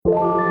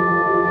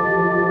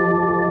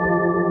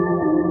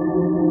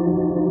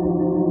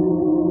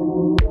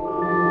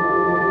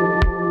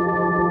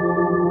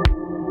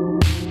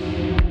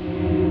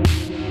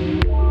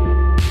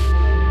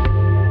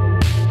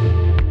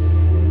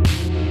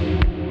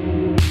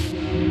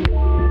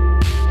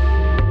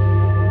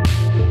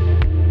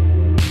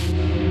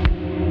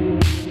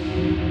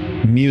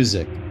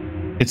Music.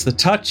 It's the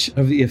touch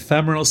of the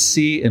ephemeral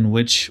sea in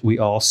which we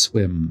all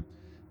swim.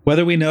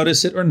 Whether we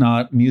notice it or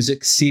not,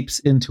 music seeps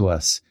into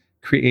us,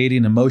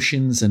 creating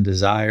emotions and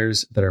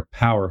desires that are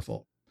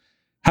powerful.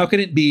 How can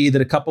it be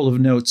that a couple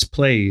of notes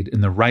played in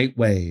the right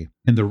way,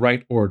 in the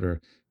right order,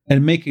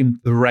 and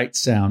making the right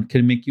sound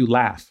can make you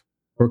laugh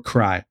or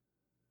cry?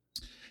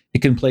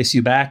 It can place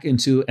you back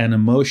into an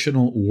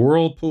emotional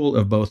whirlpool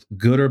of both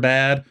good or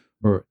bad,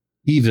 or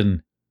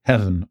even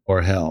heaven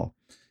or hell.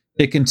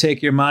 It can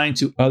take your mind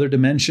to other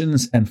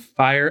dimensions and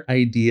fire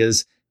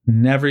ideas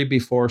never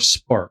before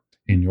sparked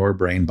in your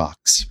brain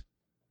box.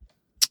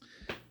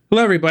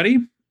 Hello, everybody.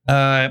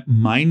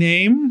 My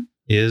name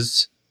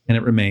is, and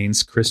it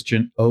remains,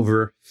 Christian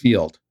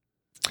Overfield.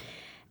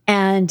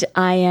 And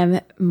I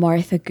am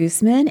Martha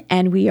Guzman,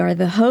 and we are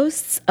the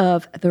hosts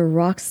of the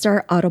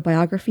Rockstar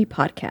Autobiography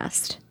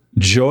Podcast.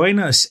 Join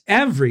us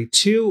every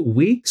 2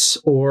 weeks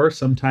or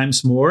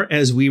sometimes more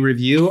as we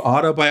review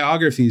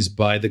autobiographies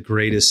by the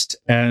greatest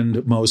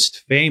and most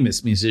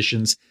famous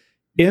musicians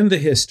in the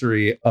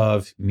history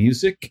of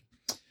music.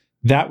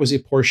 That was a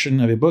portion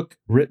of a book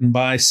written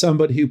by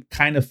somebody who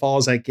kind of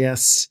falls, I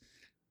guess.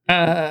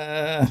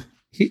 I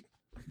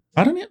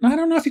don't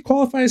know if he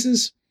qualifies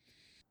as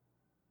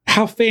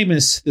how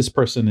famous this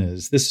person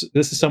is. This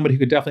is somebody who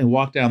could definitely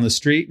walk down the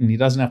street and he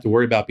doesn't have to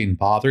worry about being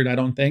bothered, I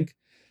don't think.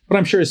 But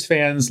I'm sure his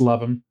fans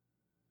love him.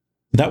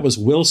 That was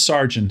Will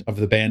Sargent of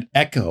the band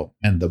Echo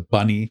and the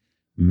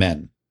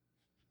Bunnymen.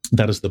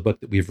 That is the book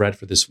that we've read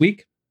for this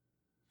week.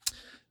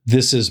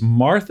 This is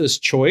Martha's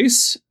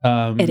choice.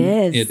 It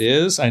is. It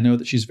is. I know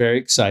that she's very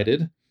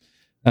excited.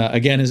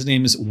 Again, his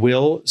name is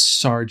Will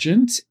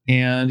Sargent.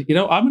 And,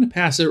 I'm going to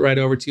pass it right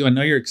over to you. I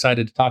know you're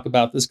excited to talk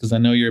about this because I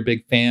know you're a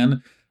big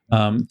fan.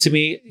 To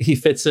me, he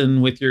fits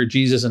in with your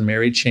Jesus and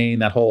Mary chain,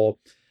 that whole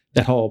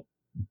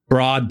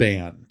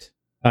broadband.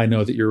 I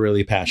know that you're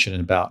really passionate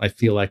about. I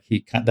feel like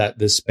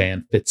this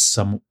band fits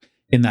some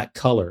in that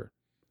color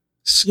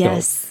scope.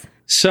 Yes.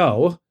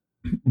 So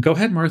go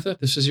ahead, Martha.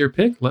 This is your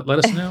pick. Let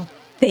us know.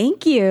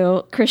 Thank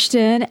you,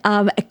 Christian.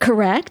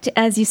 Correct.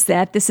 As you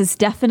said, this is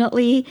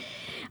definitely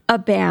a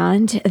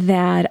band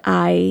that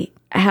I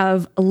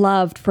have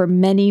loved for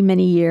many,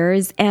 many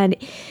years. And,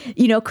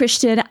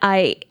 Christian,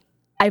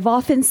 I've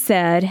often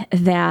said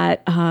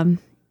that, and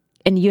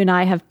you and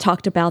I have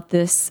talked about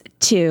this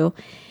too,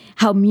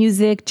 how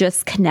music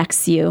just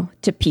connects you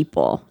to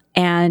people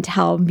and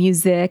how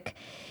music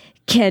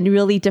can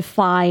really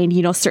define,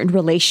 certain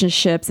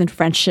relationships and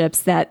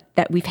friendships that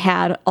we've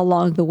had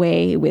along the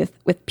way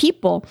with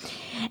people.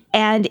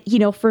 And,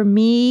 for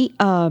me,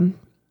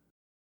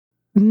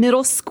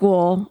 middle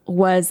school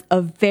was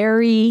a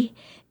very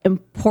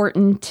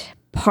important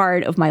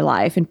part of my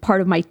life and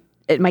part of my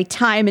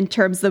time in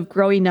terms of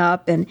growing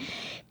up and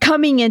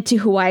coming into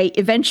who I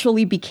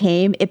eventually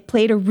became. It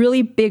played a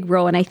really big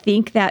role. And I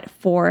think that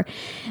for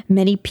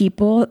many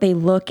people, they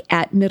look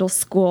at middle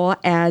school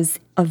as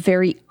a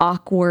very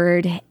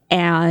awkward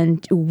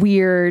and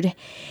weird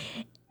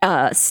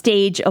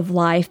stage of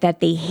life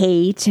that they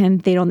hate, and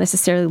they don't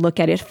necessarily look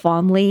at it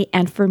fondly.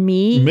 And for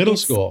me, middle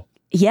school.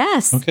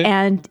 Yes. Okay.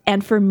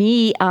 And for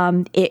me,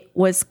 it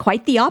was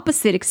quite the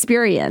opposite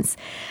experience.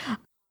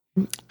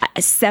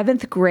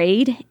 7th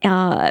grade,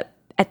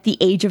 at the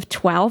age of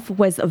 12,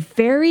 was a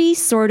very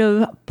sort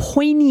of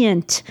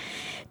poignant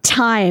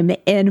time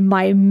in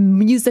my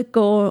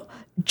musical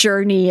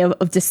journey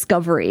of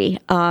discovery,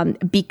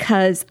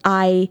 because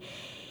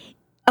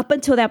up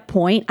until that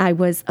point, I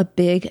was a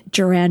big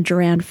Duran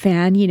Duran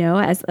fan.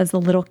 As a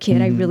little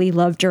kid, I really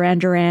loved Duran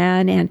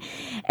Duran. And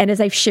as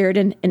I've shared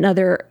in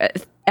other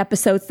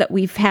episodes that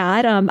we've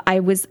had, I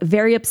was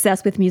very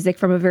obsessed with music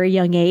from a very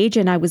young age,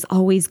 and I was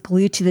always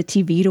glued to the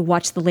TV to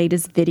watch the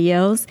latest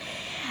videos.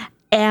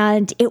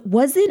 And it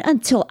wasn't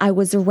until I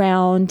was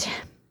around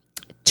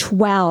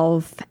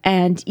 12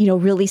 and,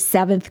 really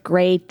 7th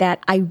grade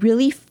that I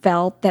really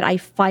felt that I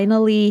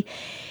finally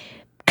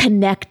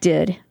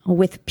connected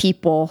with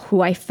people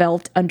who I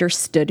felt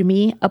understood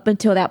me. Up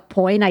until that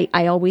point,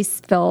 I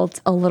always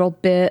felt a little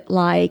bit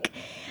like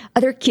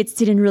other kids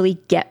didn't really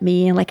get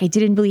me, and like I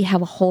didn't really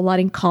have a whole lot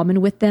in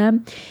common with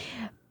them.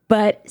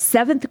 But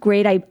 7th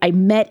grade, I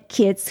met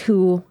kids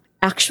who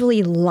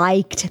actually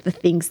liked the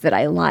things that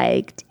I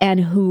liked and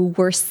who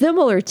were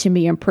similar to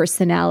me in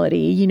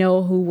personality,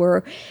 who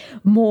were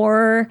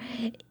more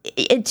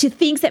into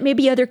things that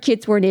maybe other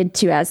kids weren't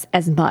into as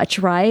much,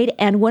 right?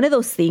 And one of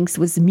those things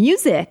was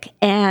music.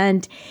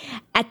 And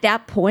at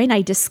that point,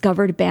 I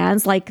discovered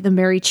bands like the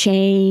Mary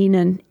Chain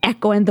and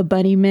Echo and the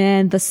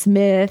Bunnymen, the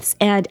Smiths,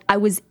 and I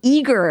was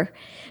eager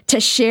to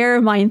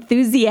share my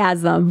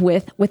enthusiasm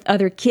with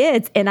other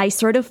kids. And I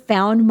sort of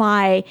found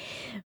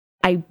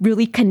I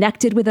really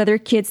connected with other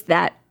kids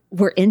that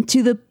were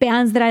into the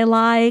bands that I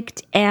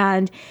liked.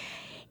 And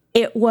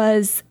it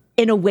was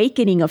an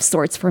awakening of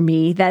sorts for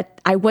me that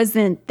I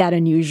wasn't that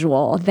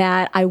unusual,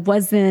 that I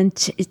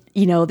wasn't,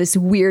 this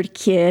weird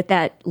kid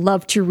that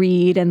loved to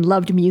read and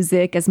loved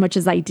music as much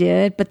as I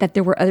did, but that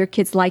there were other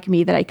kids like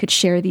me that I could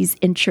share these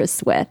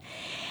interests with.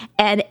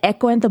 And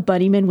Echo and the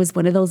Bunnymen was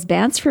one of those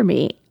bands for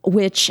me.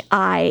 which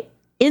I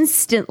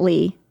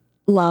instantly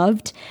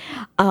loved.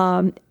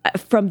 From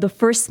the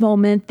first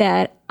moment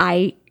that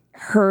I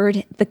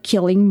heard The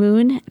Killing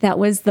Moon, that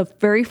was the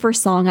very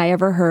first song I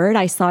ever heard.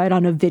 I saw it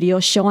on a video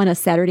show on a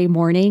Saturday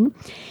morning,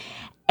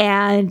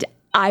 and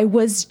I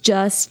was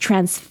just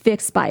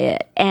transfixed by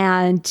it.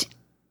 And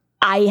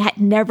I had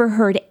never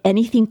heard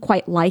anything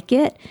quite like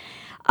it.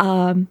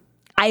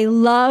 I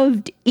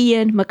loved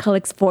Ian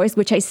McCulloch's voice,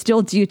 which I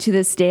still do to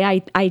this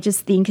day. I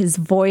just think his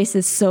voice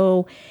is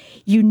so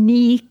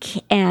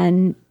unique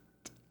and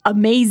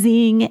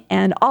amazing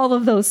and all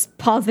of those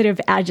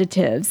positive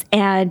adjectives.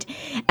 And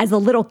as a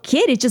little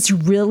kid, it just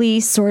really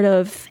sort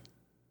of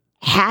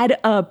had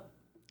a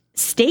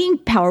staying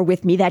power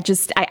with me that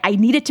just, I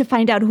needed to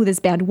find out who this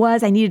band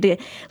was. I needed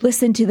to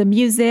listen to the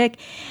music.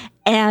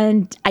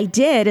 And I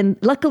did. And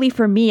luckily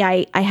for me,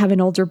 I have an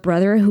older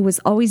brother who was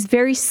always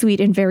very sweet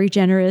and very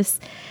generous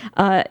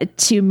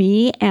to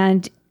me.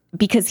 And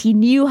because he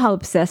knew how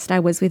obsessed I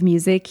was with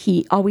music,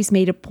 he always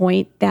made a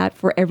point that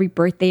for every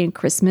birthday and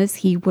Christmas,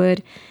 he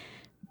would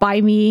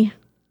buy me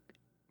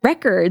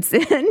records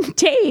and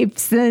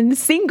tapes and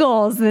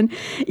singles. And,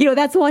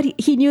 that's what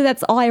he knew.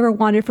 That's all I ever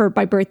wanted for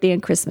my birthday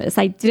and Christmas.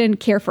 I didn't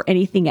care for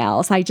anything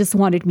else. I just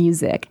wanted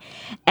music.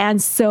 And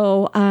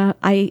so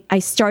I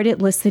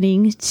started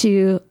listening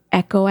to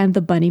Echo and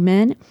the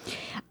Bunnymen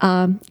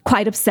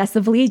quite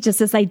obsessively,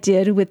 just as I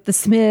did with the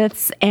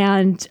Smiths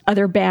and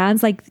other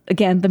bands, like,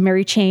 again, the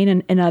Mary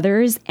Chain and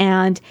others.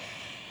 And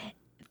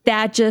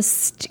that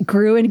just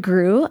grew and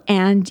grew.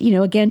 And,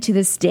 again, to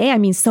this day, I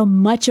mean, so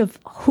much of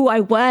who I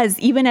was,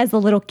 even as a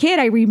little kid,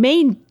 I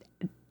remained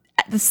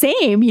the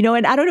same,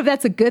 and I don't know if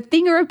that's a good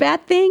thing or a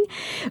bad thing,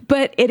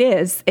 but it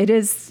is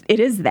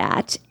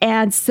that.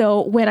 And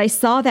so when I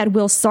saw that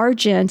Will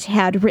Sargent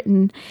had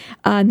written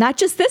not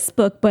just this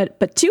book,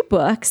 but two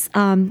books,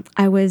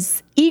 I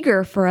was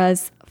eager for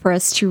us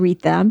to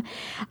read them.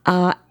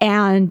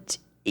 And,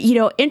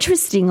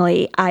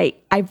 interestingly,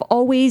 I've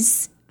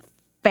always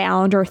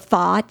found or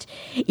thought,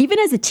 even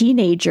as a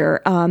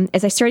teenager,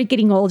 as I started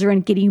getting older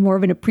and getting more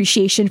of an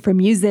appreciation for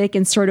music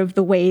and sort of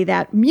the way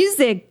that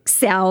music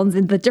sounds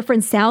and the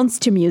different sounds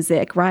to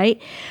music,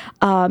 right?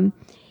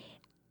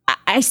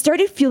 I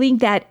started feeling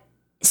that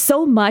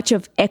so much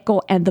of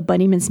Echo and the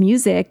Bunnymen's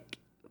music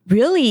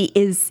really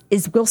is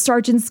Will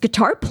Sargent's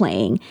guitar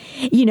playing,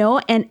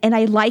 and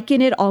I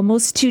liken it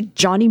almost to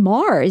Johnny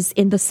Marr's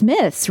in the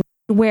Smiths,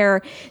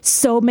 where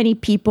so many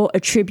people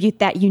attribute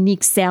that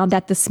unique sound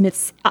that the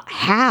Smiths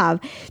have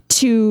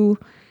to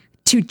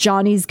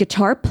Johnny's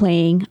guitar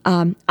playing.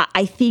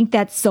 I think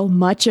that's so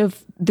much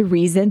of the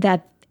reason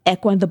that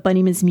Echo and the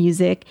Bunnymen's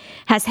music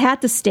has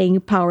had the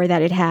staying power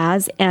that it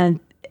has,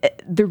 and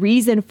the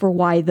reason for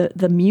why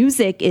the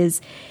music is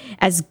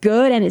as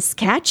good and as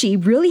catchy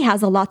really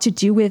has a lot to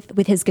do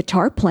with his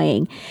guitar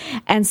playing.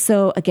 And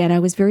so, again, I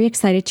was very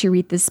excited to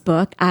read this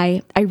book.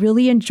 I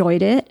really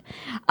enjoyed it.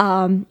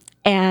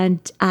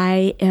 And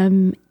I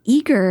am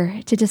eager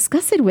to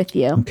discuss it with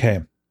you.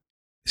 Okay.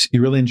 So you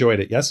really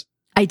enjoyed it, yes?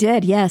 I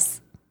did,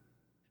 yes.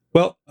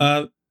 Well,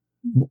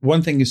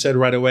 one thing you said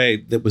right away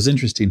that was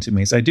interesting to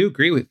me is I do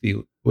agree with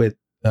you. We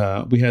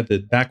had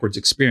the backwards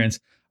experience.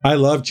 I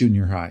love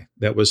junior high.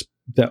 That was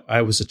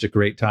such a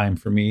great time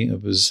for me.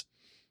 It was,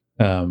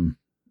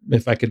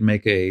 if I could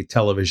make a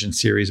television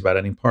series about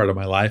any part of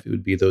my life, it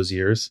would be those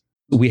years.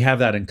 We have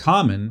that in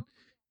common.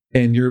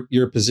 And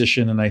your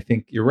position, and I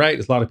think you're right.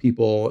 A lot of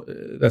people,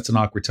 that's an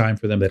awkward time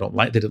for them. They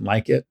didn't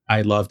like it.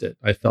 I loved it.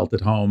 I felt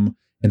at home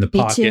in the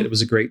pocket. It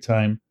was a great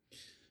time.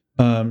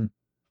 I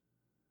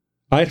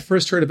had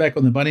first heard of Echo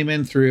and the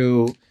Bunnymen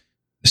through.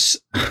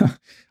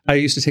 I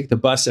used to take the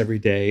bus every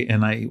day,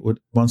 and I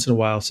would once in a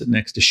while sit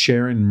next to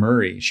Sharon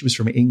Murray. She was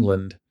from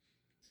England,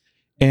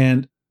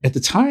 and at the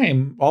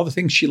time, all the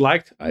things she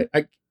liked,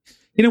 I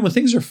when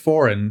things are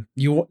foreign,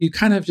 you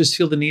kind of just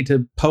feel the need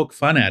to poke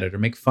fun at it or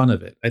make fun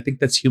of it. I think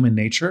that's human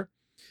nature.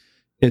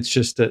 It's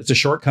just it's a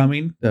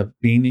shortcoming of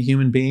being a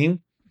human being.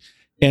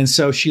 And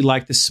so she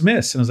liked the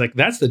Smiths. And I was like,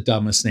 that's the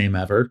dumbest name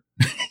ever,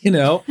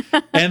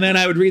 And then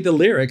I would read the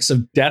lyrics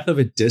of Death of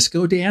a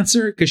Disco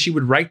Dancer because she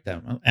would write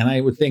them. And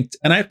I would think,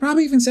 and I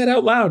probably even said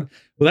out loud,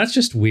 well, that's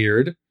just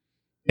weird.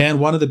 And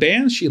one of the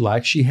bands she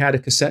liked, she had a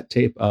cassette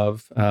tape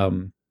of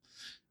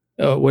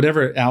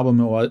whatever album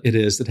it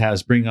is that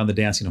has Bring on the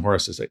Dancing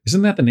Horses.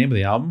 Isn't that the name of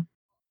the album?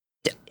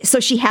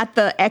 So she had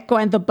the Echo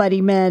and the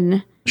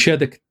Bunnymen. She had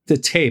the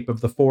tape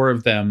of the four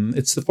of them.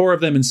 It's the four of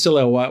them in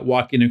silhouette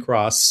walking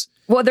across.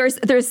 Well,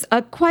 there's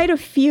quite a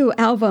few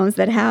albums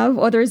that have,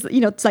 or there's,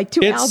 it's like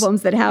two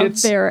albums that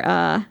have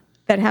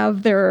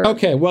their.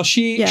 Okay, well,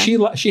 she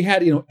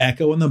had,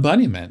 Echo and the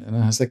Bunnymen. And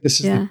I was like, this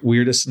is the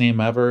weirdest name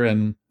ever.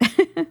 And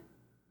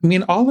I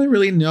mean, all I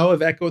really know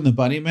of Echo and the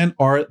Bunnymen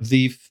are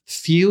the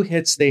few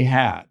hits they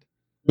had,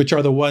 which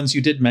are the ones you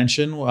did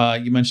mention.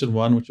 You mentioned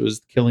one, which was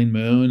Killing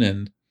Moon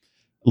and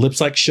Lips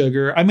Like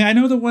Sugar. I mean, I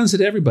know the ones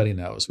that everybody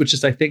knows, which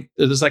is, I think,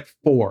 there's like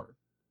four.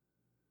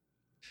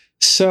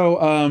 So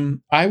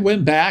I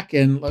went back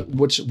and,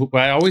 which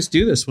I always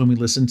do this when we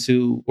listen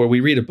to, or we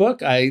read a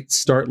book, I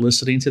start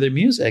listening to their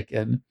music.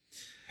 And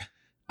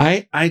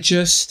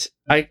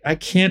I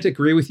can't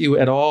agree with you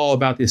at all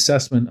about the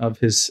assessment of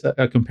his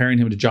comparing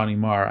him to Johnny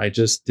Marr. I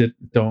just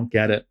don't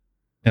get it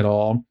at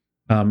all.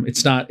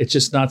 It's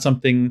just not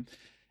something.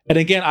 And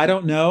again, I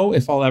don't know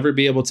if I'll ever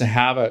be able to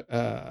have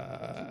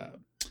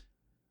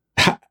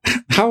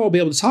how I'll be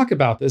able to talk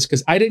about this,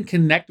 because I didn't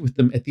connect with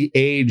them at the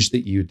age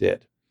that you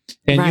did.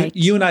 And Right.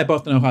 you and I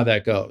both know how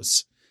that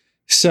goes.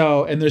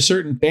 So, and there's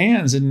certain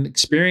bands and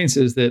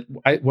experiences that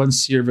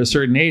once you're of a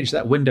certain age,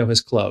 that window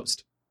has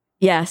closed.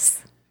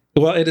 Yes.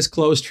 Well, it is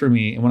closed for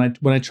me. And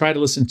when I try to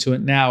listen to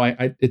it now,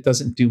 it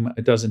doesn't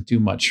do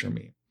much for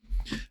me.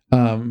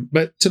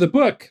 But to the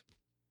book,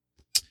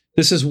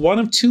 this is one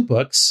of two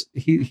books.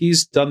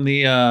 He's done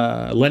the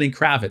Lenny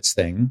Kravitz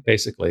thing,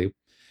 basically,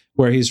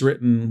 where he's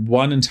written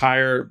one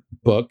entire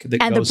book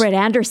that And goes, the Brett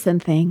Anderson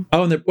thing.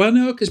 Oh,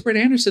 no, because Brett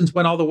Anderson's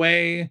went all the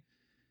way.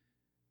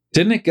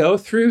 Didn't it go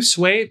through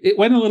Suede? It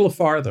went a little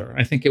farther.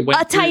 I think it went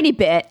a tiny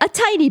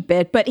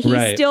bit, but he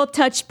Right. still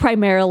touched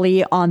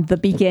primarily on the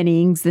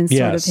beginnings and sort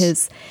Yes. of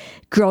his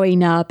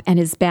growing up and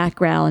his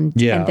background.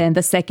 Yeah. And then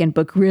the second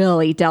book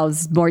really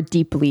delves more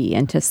deeply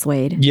into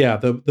Suede. Yeah,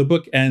 the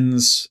book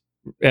ends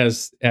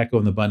as Echo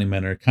and the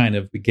Bunnymen are kind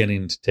of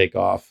beginning to take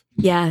off.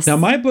 Yes. Now,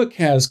 my book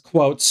has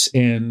quotes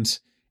and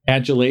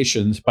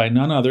adulations by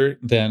none other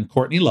than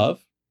Courtney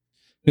Love,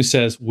 who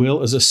says,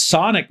 Will is a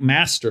sonic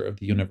master of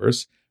the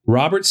universe.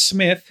 Robert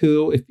Smith,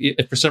 who,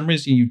 if for some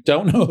reason you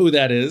don't know who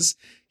that is,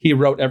 he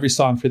wrote every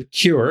song for The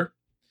Cure.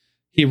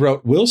 He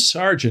wrote, Will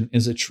Sargent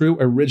is a true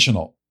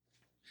original.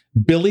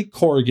 Billy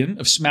Corgan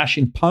of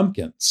Smashing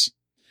Pumpkins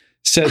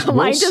says,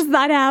 Mine does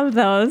not have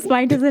those.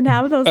 Mine doesn't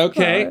have those.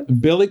 Okay, quotes.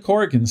 Billy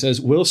Corgan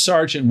says, Will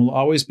Sargent will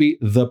always be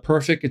the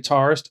perfect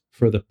guitarist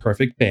for the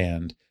perfect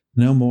band.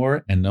 No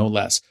more and no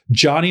less.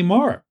 Johnny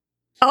Marr.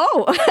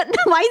 Oh,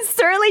 mine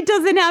certainly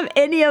doesn't have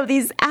any of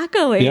these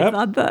accolades Yep.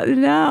 on the,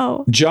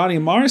 no. Johnny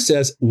Marr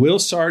says, Will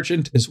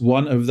Sargent is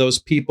one of those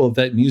people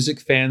that music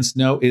fans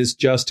know is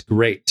just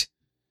great,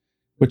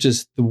 which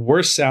is the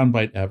worst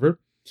soundbite ever.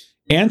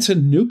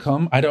 Anton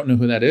Newcomb, I don't know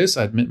who that is.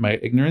 I admit my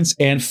ignorance.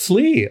 And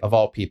Flea, of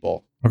all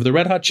people, of the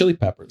Red Hot Chili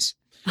Peppers.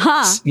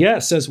 Huh. Yeah,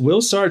 says,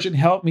 Will Sargent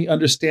helped me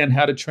understand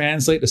how to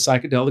translate a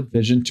psychedelic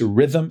vision to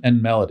rhythm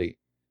and melody.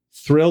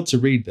 Thrilled to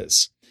read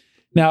this.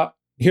 Now,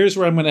 here's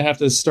where I'm going to have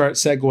to start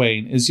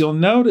segueing, is you'll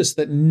notice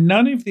that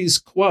none of these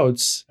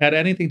quotes had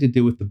anything to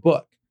do with the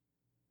book.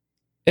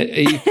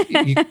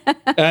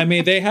 I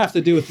mean, they have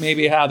to do with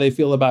maybe how they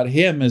feel about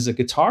him as a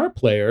guitar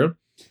player.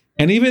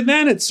 And even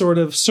then, it's sort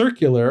of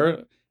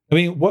circular. I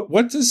mean,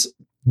 what does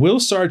Will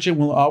Sargent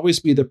will always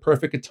be the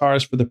perfect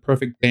guitarist for the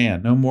perfect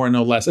band? No more,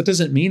 no less. That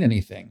doesn't mean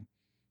anything,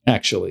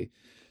 actually.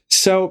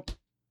 So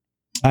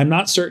I'm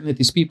not certain that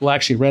these people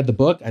actually read the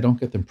book. I don't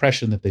get the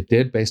impression that they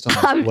did based on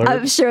the blurb.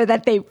 I'm sure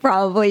that they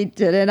probably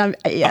didn't.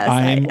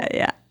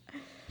 Yeah.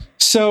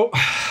 So,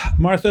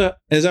 Martha,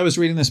 as I was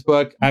reading this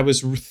book, I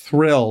was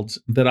thrilled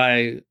that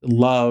I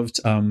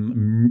loved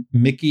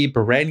Mickey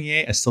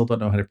Berenier. I still don't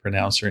know how to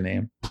pronounce her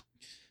name.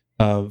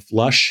 Of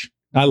Lush.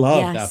 I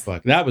love that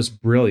book. That was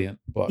brilliant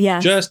book.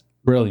 Yes. Just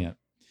brilliant.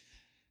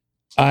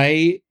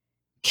 I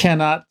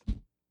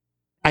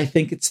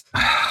think it's,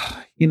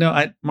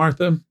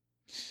 Martha.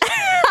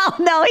 Oh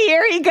no,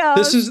 here he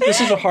goes.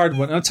 This is a hard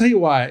one. I'll tell you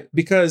why.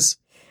 Because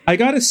I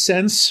got a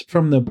sense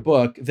from the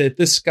book that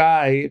this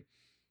guy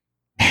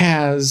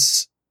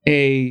has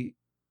a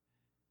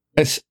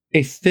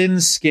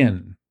thin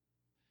skin.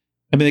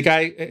 I mean, the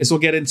guy, as we'll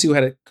get into,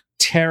 had a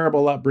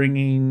terrible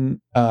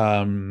upbringing.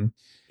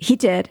 He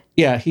did.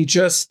 Yeah, he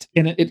just,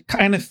 and it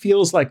kind of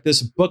feels like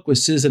this book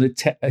was his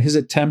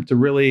attempt to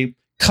really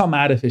come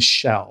out of his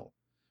shell.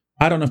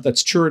 I don't know if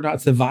that's true or not.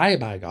 It's the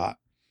vibe I got.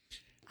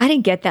 I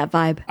didn't get that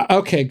vibe.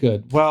 Okay,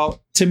 good.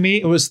 Well, to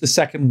me, it was the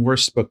second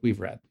worst book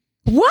we've read.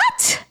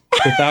 What?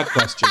 Without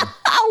question.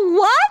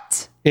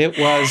 What? It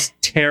was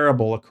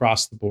terrible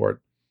across the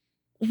board.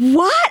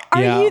 What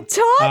are you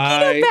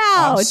talking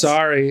about? I'm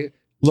sorry.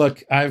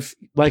 Look, I've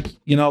like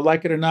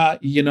it or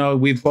not,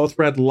 we've both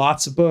read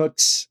lots of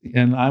books,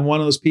 and I'm one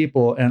of those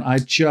people, and I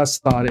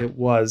just thought it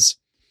was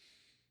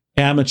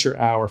amateur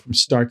hour from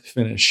start to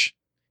finish.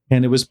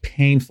 And it was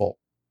painful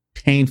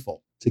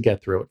to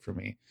get through it for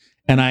me.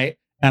 And I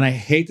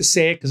hate to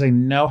say it because I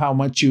know how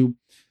much you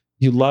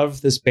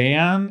love this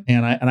band,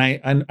 and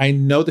I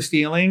know the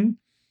feeling,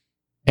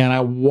 and I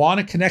want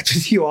to connect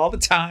with you all the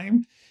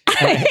time.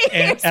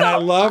 And I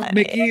love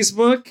Mickey's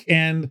book,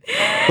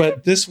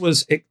 but this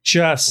was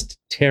just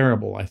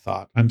terrible. I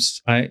thought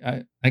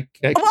I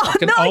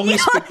can only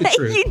speak the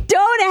truth. You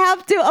don't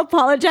have to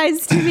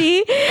apologize to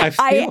me.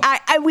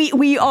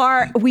 We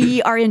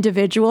are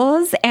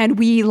individuals, and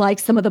we like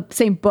some of the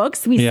same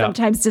books. We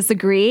sometimes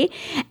disagree,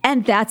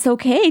 and that's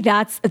okay.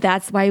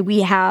 That's why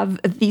we have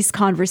these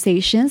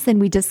conversations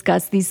and we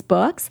discuss these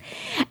books.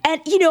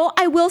 And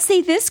I will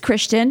say this,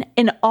 Christian,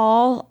 in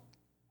all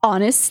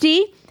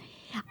honesty,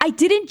 I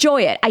did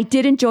enjoy it. I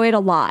did enjoy it a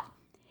lot.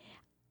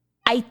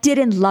 I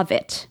didn't love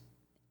it.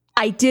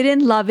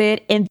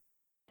 And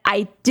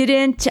I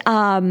didn't,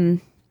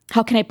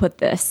 how can I put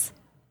this?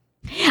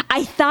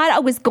 I thought I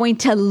was going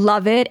to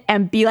love it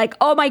and be like,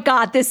 oh my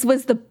God, this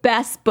was the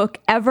best book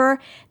ever.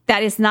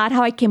 That is not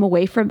how I came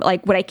away from,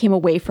 like, what I came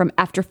away from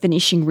after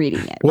finishing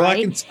reading it. Well,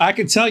 right? I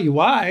can tell you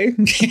why.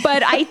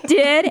 but I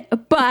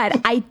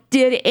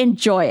did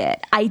enjoy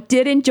it. I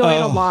did enjoy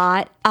it a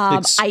lot.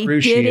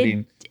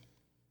 Excruciating.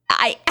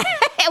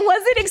 It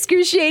wasn't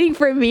excruciating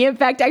for me. In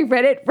fact, I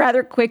read it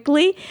rather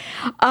quickly.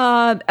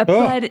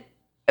 But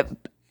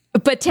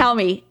tell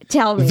me.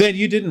 Then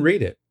you didn't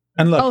read it.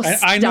 And look,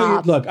 I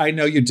know. I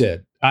know you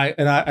did.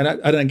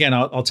 And again,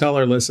 I'll tell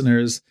our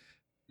listeners,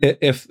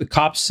 if the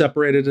cops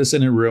separated us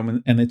in a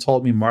room and they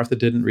told me Martha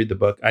didn't read the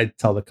book, I'd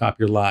tell the cop,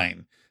 you're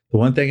lying. The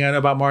one thing I know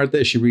about Martha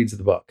is she reads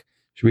the book.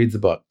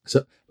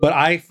 So, but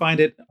I find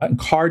it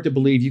hard to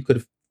believe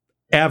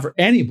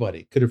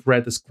anybody could have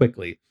read this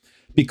quickly,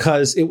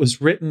 because it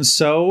was written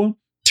so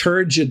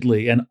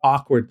turgidly and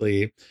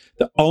awkwardly.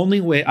 The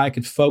only way I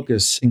could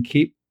focus and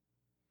keep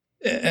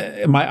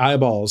my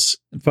eyeballs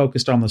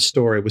focused on the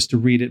story was to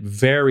read it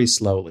very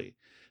slowly.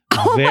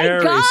 Oh my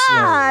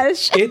gosh!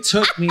 Slowly. It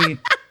took me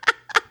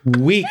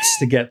weeks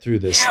to get through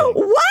this thing.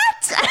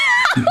 What?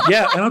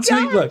 Yeah, and I'll tell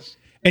you, look,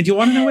 and do you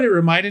want to know what it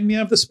reminded me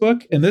of, this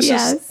book? And this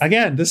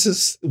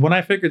is when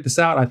I figured this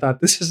out, I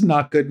thought, this is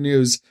not good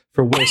news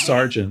for Will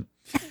Sargent.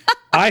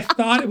 I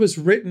thought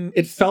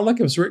it felt like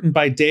it was written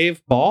by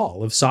Dave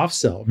Ball of Soft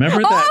Cell.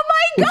 Remember that? Oh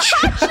my gosh,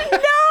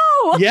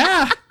 no!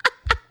 Yeah,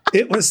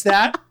 it was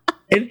that.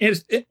 And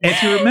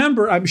if you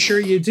remember, I'm sure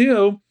you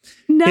do,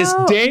 is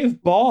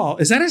Dave Ball.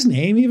 Is that his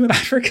name even? I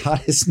forgot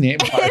his name.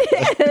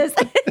 It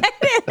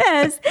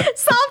is.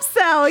 Soft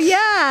Cell,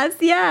 yes.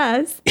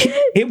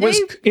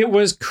 It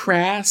was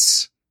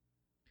crass.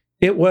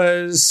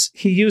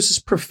 He uses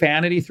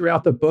profanity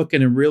throughout the book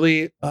in a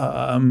really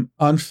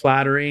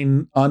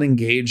unflattering,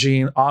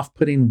 unengaging,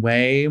 off-putting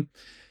way.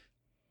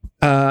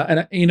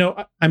 And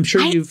I'm sure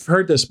you've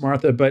heard this,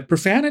 Martha, but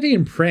profanity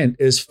in print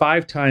is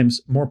 5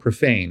 times more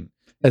profane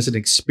as an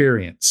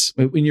experience.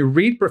 When you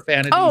read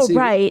profanity,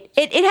 right.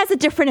 It has a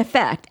different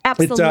effect.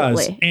 Absolutely. It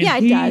does.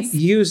 And it does. He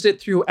used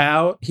it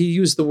throughout. He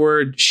used the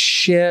word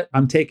shit.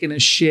 I'm taking a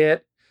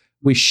shit.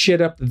 We shit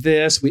up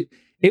this.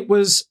 It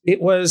was,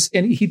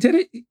 and he did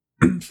it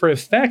for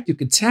effect, you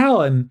could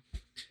tell, and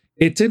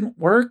it didn't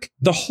work.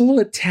 The whole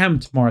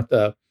attempt,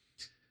 Martha,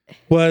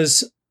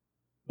 was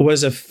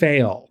a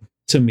fail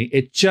to me.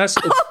 It felt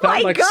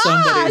like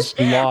somebody's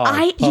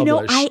blog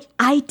published.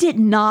 I did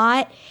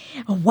not.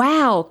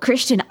 Wow,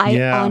 Christian,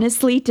 I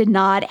honestly did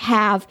not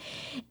have.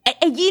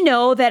 And you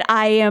know that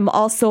I am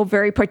also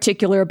very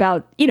particular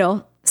about,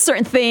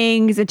 certain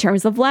things in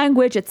terms of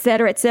language, et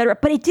cetera,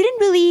 but it didn't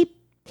really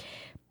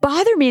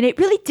bother me, and it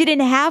really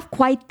didn't have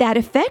quite that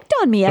effect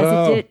on me as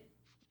it did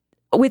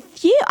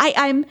with you.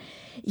 I'm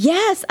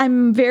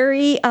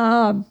very.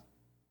 I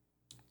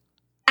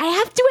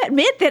have to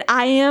admit that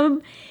I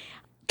am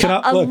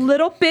a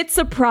little bit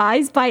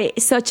surprised by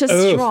such a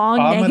strong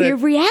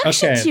negative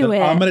reaction to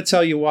it. I'm going to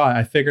tell you why.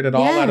 I figured it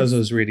all out as I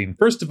was reading.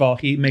 First of all,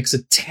 he makes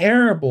a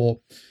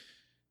terrible.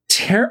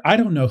 I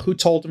don't know who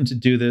told him to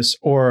do this,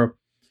 or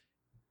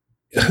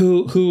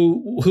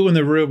who in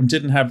the room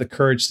didn't have the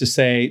courage to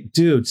say,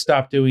 dude,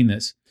 stop doing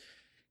this.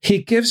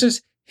 He gives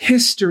us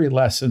history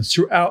lessons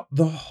throughout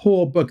the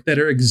whole book that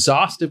are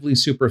exhaustively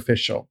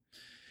superficial.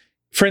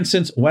 For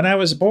instance, when I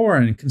was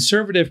born,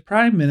 conservative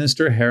Prime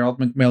Minister Harold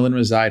Macmillan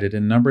resided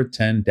in number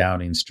 10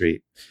 Downing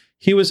Street.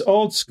 He was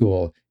old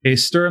school, a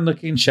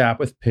stern-looking chap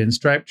with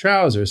pinstripe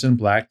trousers and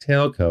black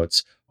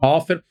tailcoats.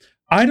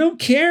 I don't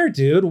care,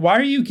 dude. Why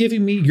are you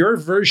giving me your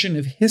version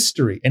of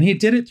history? And he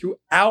did it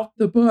throughout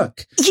the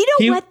book. You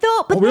know what,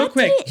 though? But real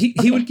quick,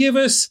 he would give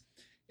us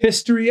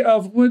history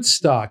of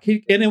Woodstock.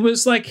 And it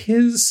was like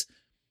his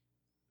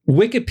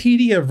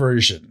Wikipedia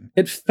version.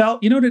 It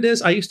felt, you know what it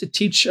is? I used to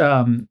teach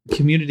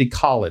community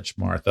college,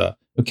 Martha.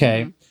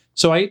 Okay. Mm-hmm.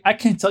 So I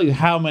can't tell you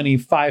how many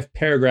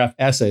 5-paragraph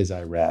essays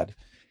I read.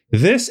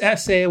 This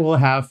essay will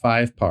have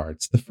 5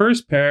 parts. The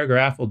first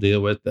paragraph will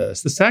deal with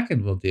this. The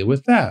second will deal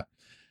with that.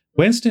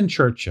 Winston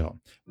Churchill.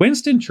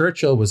 Winston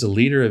Churchill was a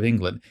leader of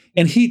England,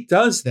 and he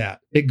does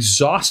that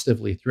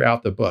exhaustively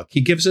throughout the book.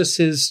 He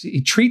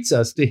treats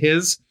us to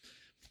his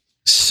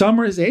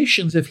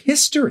summarizations of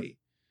history.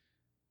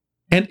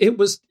 And it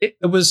was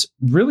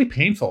really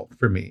painful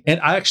for me. And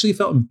I actually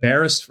felt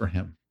embarrassed for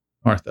him,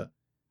 Martha.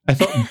 I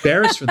felt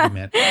embarrassed for the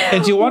man.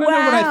 And do you want to know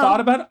what I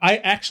thought about it? I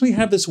actually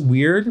have this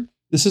weird,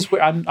 this is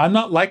where I'm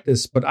not like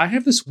this, but I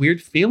have this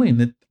weird feeling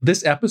that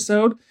this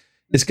episode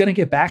is going to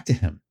get back to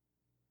him.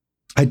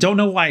 I don't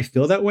know why I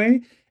feel that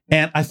way.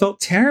 And I felt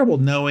terrible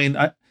knowing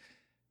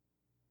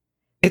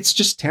it's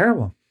just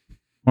terrible,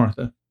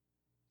 Martha.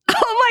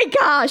 Oh my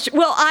gosh.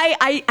 Well,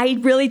 I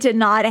really did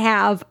not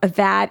have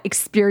that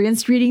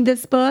experience reading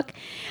this book.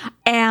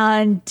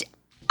 And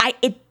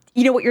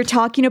you know what you're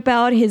talking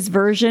about, his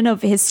version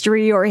of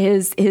history, or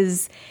his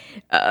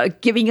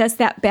giving us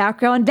that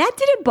background, that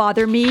didn't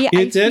bother me.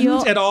 It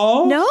didn't at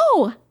all?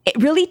 No,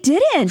 it really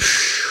didn't.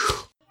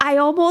 I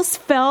almost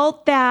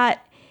felt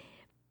that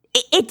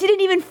it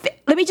didn't even,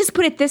 let me just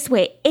put it this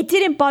way. It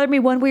didn't bother me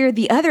one way or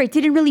the other. It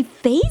didn't really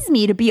faze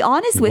me, to be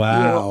honest with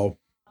you.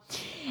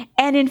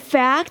 And in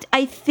fact,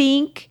 I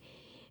think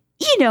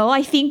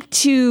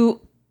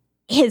to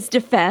his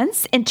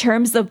defense, in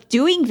terms of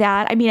doing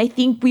that, I mean, I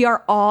think we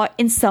are all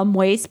in some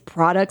ways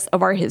products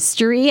of our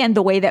history and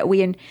the way that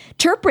we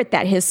interpret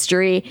that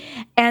history.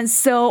 And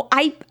so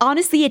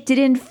honestly, it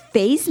didn't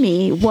faze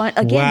me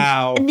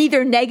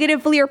neither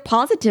negatively or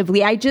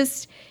positively. I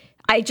just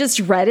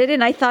read it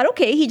and I thought,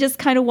 okay, he just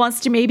kind of wants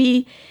to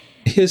maybe...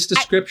 His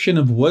description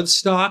of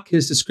Woodstock,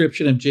 his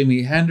description of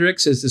Jimi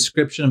Hendrix, his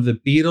description of the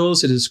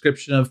Beatles, his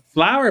description of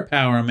flower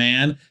power,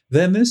 man.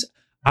 Then this,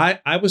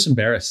 I was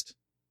embarrassed.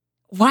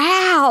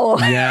 Wow.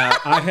 Yeah,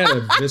 I had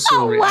a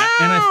visceral reaction.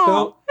 And I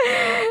felt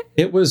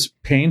it was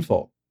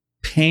painful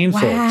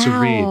to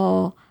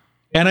read.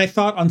 And I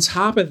thought on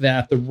top of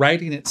that, the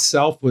writing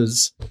itself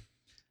was,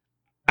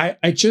 I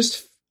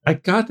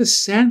got the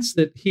sense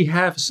that he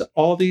has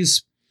all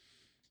these,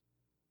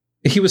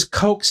 he was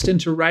coaxed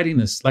into writing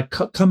this, like,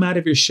 come out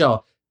of your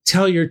shell,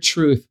 tell your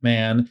truth,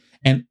 man.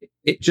 And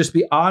just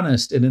be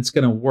honest and it's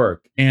going to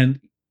work. And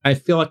I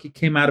feel like he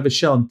came out of his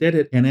shell and did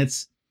it. And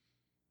it's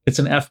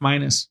an F-.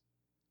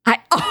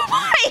 Oh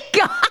my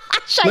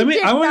gosh. I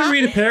want to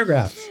read a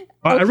paragraph.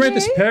 Okay. I read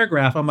this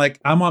paragraph. I'm like,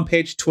 I'm on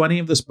page 20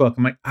 of this book.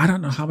 I'm like, I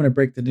don't know how I'm going to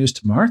break the news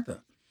to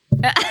Martha.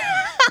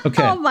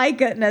 Okay. Oh my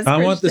goodness. I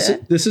want this.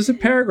 This is a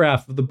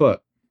paragraph of the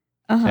book.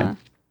 Okay.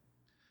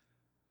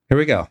 Here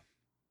we go.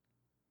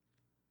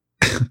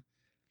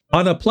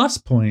 On a plus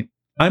point,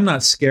 I'm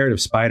not scared of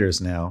spiders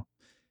now,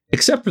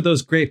 except for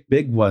those great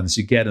big ones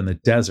you get in the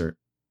desert,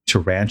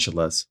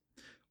 tarantulas,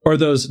 or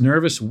those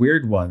nervous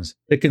weird ones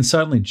that can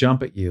suddenly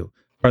jump at you,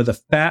 or the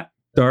fat,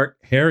 dark,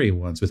 hairy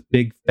ones with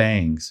big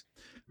fangs,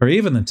 or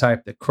even the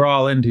type that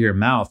crawl into your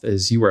mouth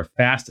as you are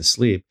fast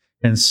asleep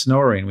and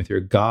snoring with your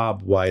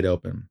gob wide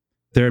open.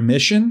 Their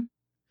mission?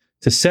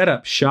 To set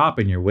up shop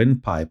in your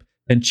windpipe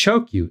and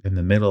choke you in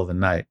the middle of the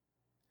night.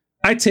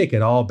 I take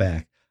it all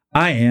back.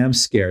 I am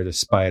scared of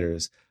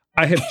spiders.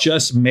 I have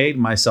just made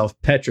myself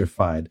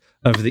petrified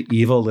of the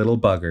evil little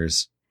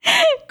buggers.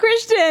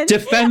 Christian.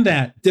 Defend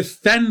that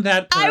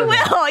paragraph. I will.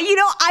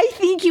 I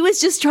think he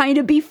was just trying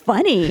to be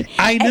funny.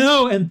 I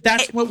know. And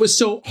that's what was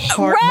so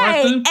hard.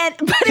 Right.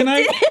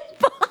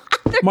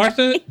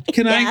 Martha,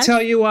 can I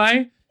tell you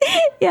why?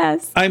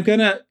 Yes.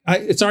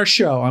 It's our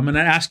show. I'm going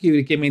to ask you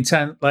to give me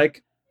 10.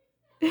 Like,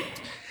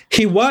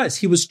 he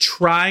was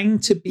trying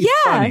to be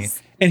funny.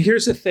 And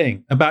here's the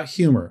thing about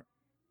humor.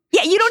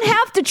 Yeah, you don't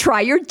have to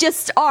try. You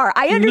just are.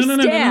 I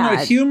understand. No.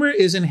 Humor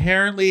is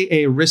inherently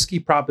a risky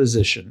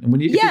proposition. And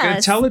if you're going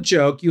to tell a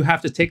joke, you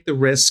have to take the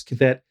risk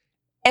that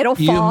it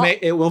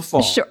will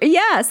fall. Sure.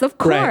 Yes, of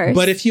course. Right.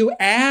 But if you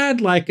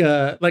add like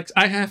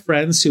I have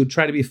friends who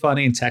try to be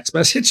funny in text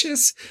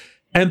messages,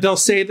 and they'll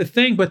say the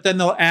thing, but then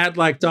they'll add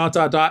like ...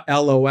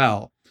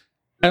 LOL.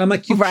 And I'm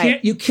like,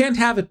 you can't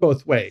have it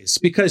both ways,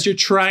 because you're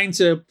trying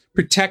to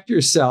protect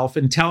yourself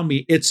and tell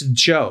me it's a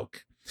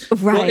joke.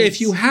 Right. Well,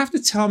 if you have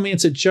to tell me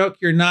it's a joke,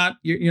 you're not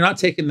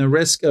taking the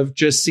risk of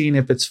just seeing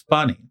if it's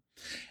funny.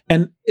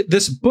 And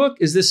this book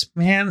is this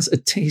man's,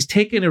 he's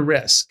taking a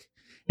risk,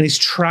 and he's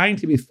trying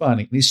to be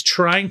funny, and he's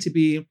trying to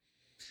be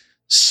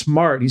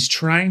smart. He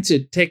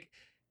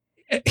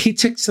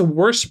takes the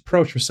worst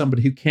approach for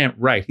somebody who can't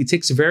write. He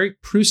takes a very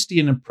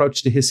Proustian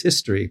approach to his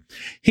history.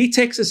 He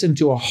takes us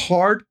into a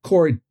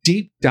hardcore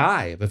deep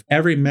dive of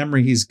every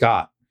memory he's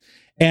got.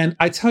 And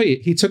I tell you,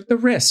 he took the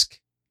risk.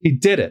 He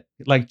did it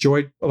like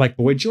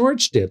Boy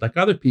George did, like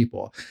other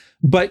people.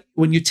 But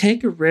when you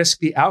take a risk,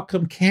 the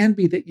outcome can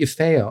be that you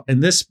fail.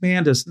 And this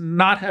man does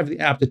not have the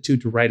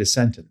aptitude to write a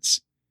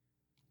sentence.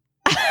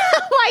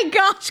 Oh my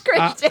gosh,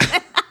 Christian.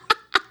 I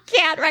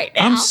can't right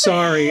now. I'm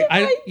sorry.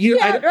 I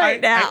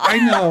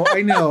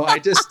know. I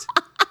just,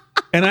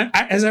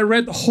 as I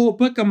read the whole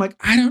book, I'm like,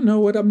 I don't know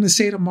what I'm going to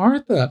say to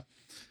Martha.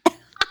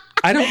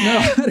 I don't know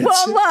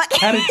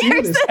how to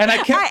do this. And I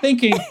kept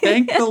thinking,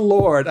 thank the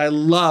Lord, I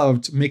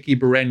loved Mickey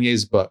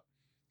Berenier's book.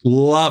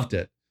 Loved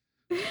it.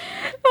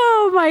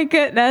 Oh, my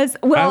goodness.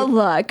 Well,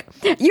 look,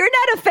 you're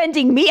not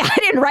offending me. I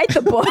didn't write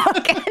the book.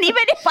 And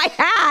even if I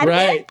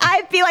had,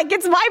 I feel like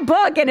it's my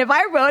book. And if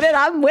I wrote it,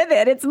 I'm with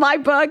it. It's my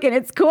book and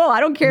it's cool.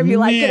 I don't care if you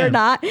like it or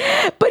not.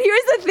 But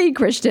here's the thing,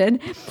 Christian.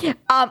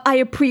 I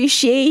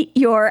appreciate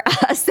your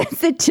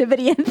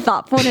sensitivity and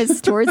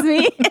thoughtfulness towards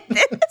me.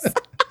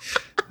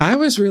 I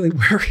was really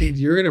worried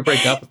you were going to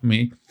break up with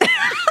me.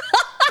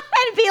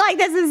 And be like,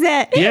 this is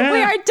it. Yeah.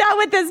 We are done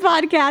with this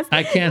podcast.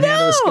 I can't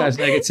handle this guy's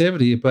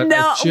negativity, but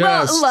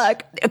well,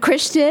 look,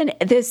 Christian,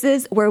 this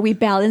is where we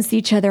balance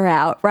each other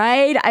out,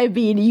 right? I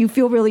mean, you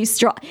feel really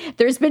strong.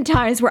 There's been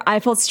times where I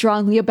felt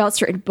strongly about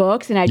certain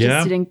books and I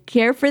just didn't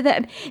care for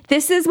them.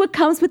 This is what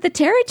comes with the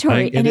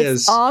territory. And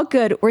it's all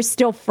good. We're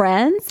still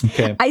friends.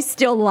 Okay. I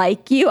still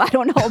like you. I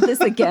don't hold this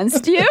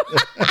against you.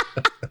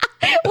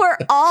 We're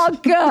all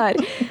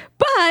good.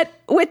 But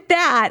with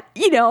that,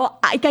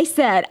 like I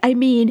said, I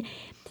mean,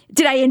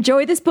 did I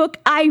enjoy this book?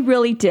 I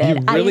really did.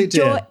 You really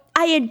did. I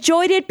I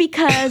enjoyed it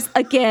because,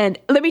 again,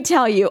 let me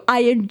tell you,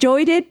 I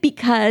enjoyed it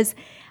because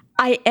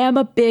I am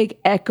a big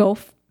Echo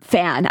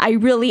fan. I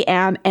really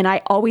am, and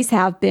I always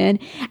have been.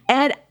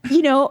 And,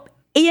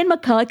 Ian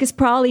McCulloch is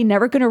probably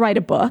never going to write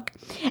a book.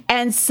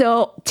 And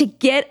so to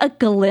get a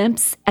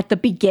glimpse at the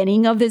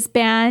beginning of this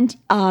band,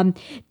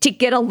 to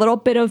get a little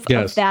bit of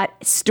that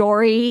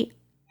story,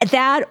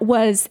 that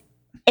was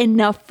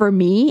enough for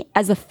me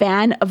as a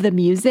fan of the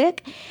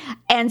music.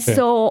 And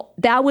so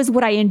that was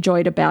what I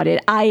enjoyed about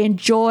it. I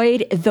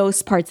enjoyed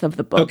those parts of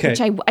the book,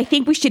 which I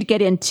think we should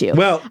get into.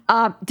 Well,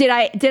 did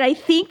I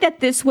think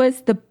that this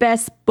was the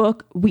best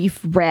book we've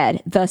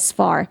read thus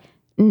far?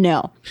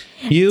 No.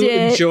 You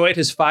enjoyed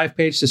his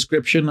 5-page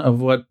description of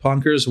what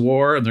punkers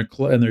wore and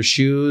their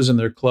shoes and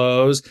their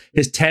clothes.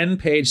 His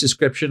 10-page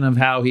description of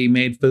how he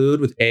made food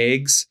with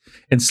eggs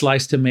and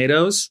sliced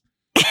tomatoes.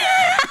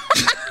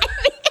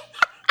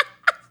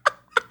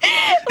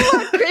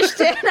 Look,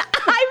 Christian,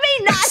 I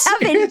may not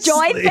have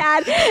enjoyed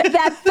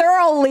that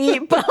thoroughly,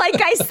 but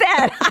like I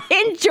said, I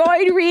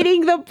enjoyed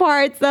reading the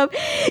parts of.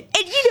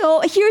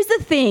 And here's the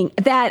thing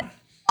that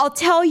I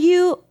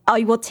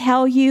will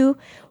tell you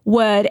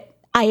what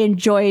I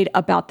enjoyed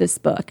about this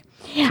book.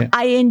 Okay.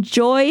 I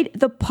enjoyed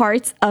the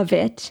parts of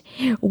it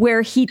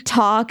where he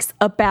talks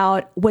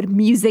about what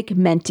music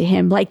meant to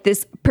him, like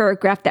this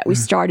paragraph that we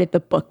started the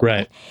book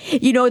with.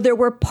 There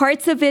were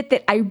parts of it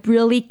that I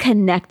really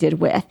connected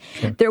with.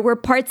 Okay. There were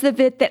parts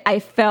of it that I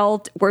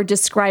felt were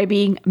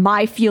describing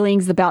my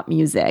feelings about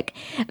music,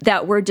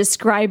 that were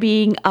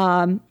describing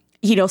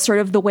sort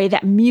of the way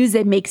that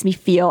music makes me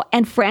feel.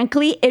 And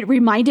frankly, it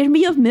reminded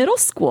me of middle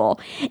school,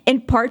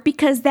 in part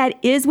because that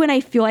is when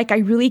I feel like I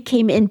really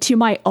came into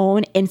my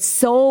own in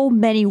so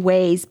many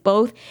ways,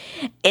 both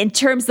in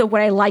terms of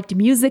what I liked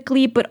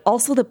musically, but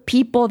also the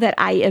people that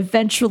I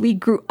eventually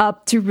grew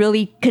up to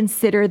really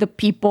consider the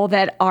people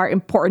that are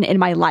important in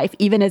my life,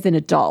 even as an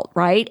adult,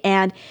 right?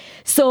 And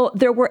so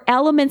there were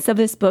elements of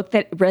this book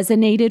that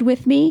resonated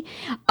with me.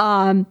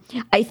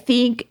 I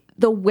think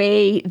the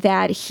way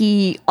that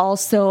he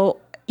also,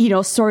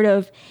 sort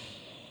of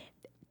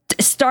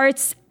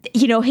starts,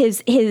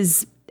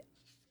 his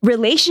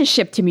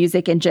relationship to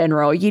music in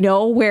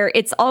general, where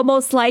it's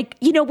almost like,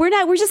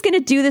 we're just going to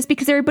do this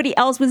because everybody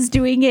else was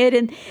doing it.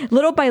 And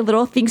little by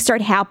little things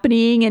start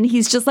happening. And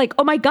he's just like,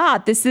 oh my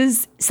God, this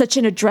is such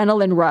an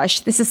adrenaline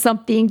rush. This is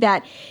something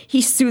that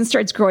he soon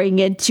starts growing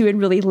into and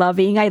really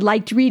loving. I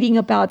liked reading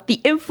about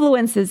the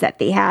influences that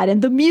they had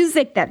and the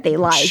music that they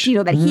liked,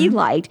 that he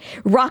liked,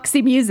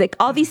 Roxy music,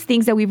 all these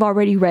things that we've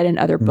already read in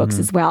other books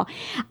as well.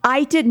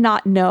 I did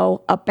not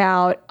know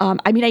about,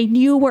 I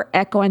knew where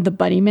Echo and the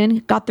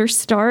Bunnymen got their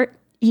start.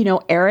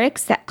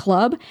 Eric's, that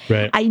club.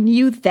 Right. I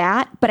knew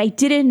that, but I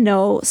didn't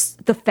know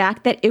the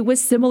fact that it was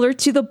similar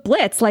to the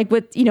Blitz, like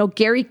what,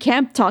 Gary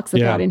Kemp talks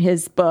about in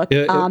his book.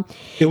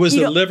 It was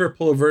the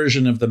Liverpool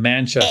version of the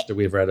Manchester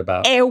we've read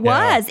about. It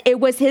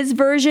was his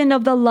version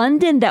of the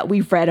London that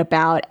we've read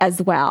about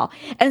as well.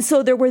 And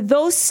so there were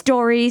those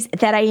stories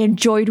that I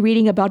enjoyed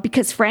reading about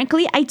because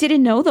frankly, I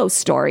didn't know those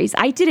stories.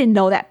 I didn't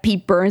know that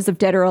Pete Burns of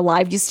Dead or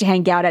Alive used to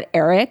hang out at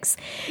Eric's.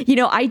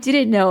 I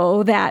didn't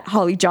know that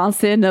Holly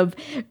Johnson of,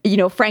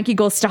 Frankie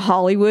Goes to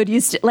Hollywood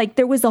used to,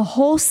 there was a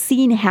whole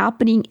scene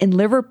happening in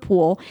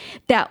Liverpool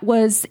that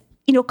was,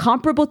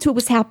 comparable to what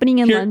was happening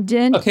in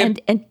London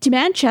and to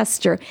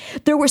Manchester.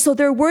 There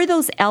were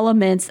those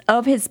elements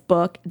of his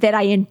book that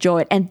I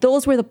enjoyed. And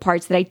those were the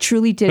parts that I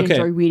truly did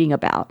enjoy reading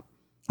about.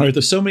 All right.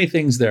 There's so many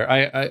things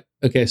there.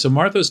 So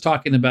Martha's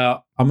talking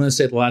about, I'm going to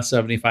say the last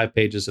 75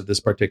 pages of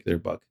this particular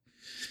book.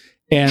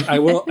 And I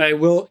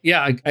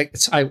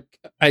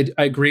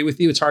agree with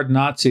you. It's hard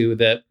not to,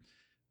 that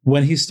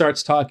when he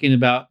starts talking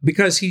about,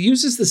 because he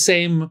uses the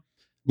same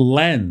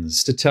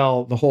lens to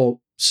tell the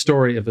whole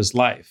story of his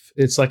life.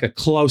 It's like a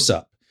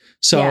close-up.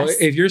 So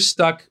if you're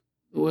stuck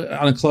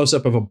on a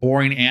close-up of a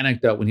boring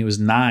anecdote when he was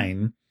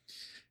 9,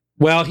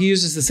 well, he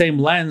uses the same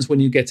lens when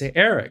you get to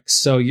Eric's.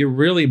 So you're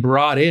really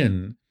brought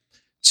in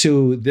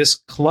to this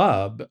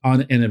club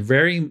in a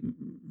very,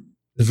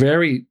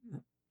 very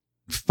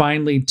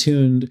finely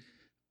tuned.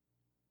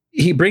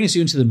 He brings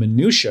you into the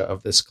minutia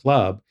of this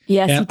club.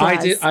 Yes, and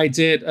he does. I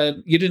did.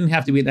 You didn't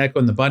have to be an Echo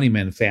and the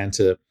Bunnymen fan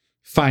to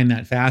find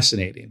that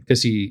fascinating,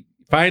 because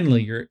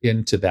you're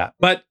into that.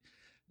 But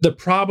the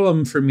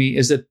problem for me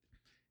is that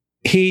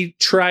he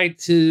tried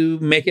to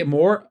make it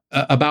more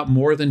about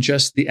more than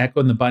just the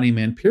Echo and the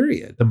Bunnymen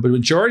period. The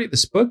majority of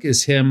this book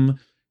is him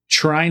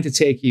trying to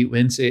take you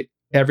into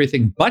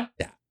everything but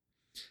that.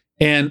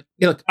 And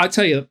I'll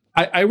tell you,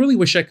 I really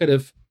wish I could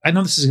have. I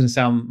know this is going to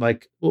sound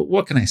like, well,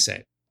 what can I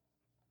say?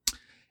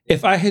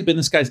 If I had been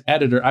this guy's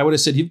editor, I would have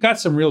said, you've got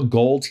some real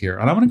gold here.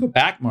 And I want to go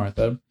back,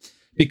 Martha,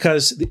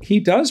 because he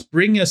does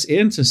bring us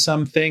into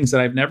some things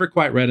that I've never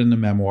quite read in a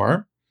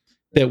memoir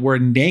that were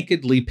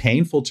nakedly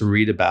painful to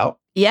read about.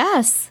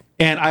 Yes.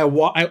 And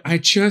I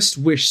just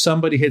wish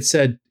somebody had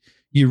said,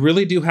 you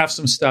really do have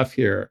some stuff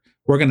here.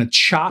 We're going to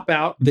chop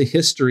out the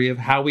history of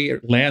how we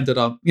landed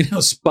on,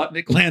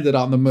 Sputnik landed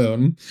on the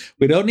moon.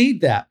 We don't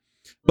need that.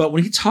 But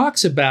when he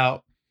talks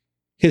about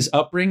his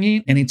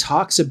upbringing, and he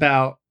talks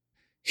about,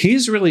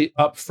 he's really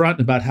upfront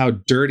about how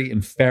dirty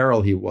and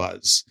feral he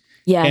was.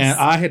 Yes. And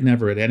I had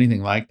never read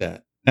anything like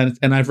that.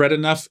 And I've read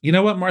enough. You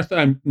know what, Martha?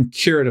 I'm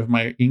cured of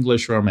my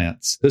English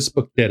romance. This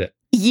book did it.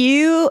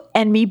 You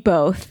and me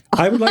both.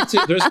 I would like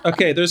to.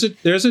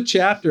 There's a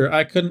chapter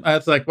I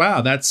was like,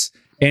 wow, this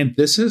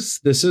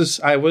is.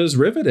 I was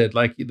riveted.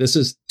 Like, this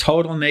is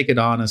total naked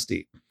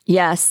honesty.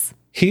 Yes.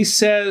 He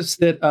says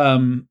that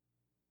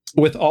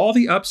with all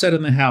the upset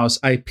in the house,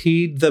 I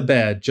peed the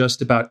bed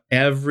just about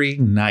every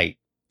night.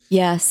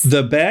 Yes.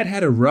 The bed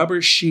had a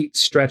rubber sheet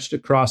stretched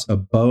across a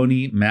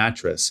bony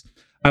mattress.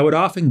 I would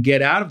often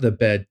get out of the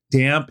bed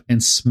damp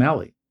and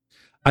smelly.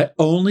 I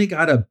only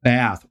got a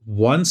bath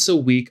once a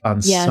week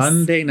on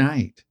Sunday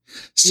night.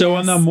 So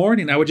in the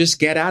morning, I would just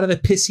get out of the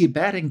pissy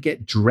bed and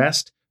get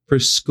dressed for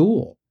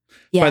school.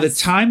 By the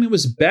time it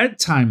was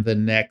bedtime the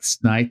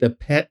next night,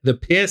 the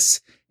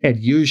piss had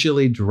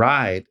usually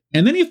dried.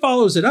 And then he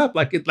follows it up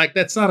like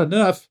that's not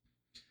enough.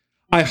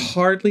 I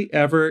hardly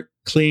ever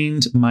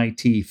cleaned my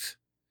teeth.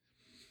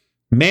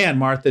 Man,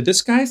 Martha,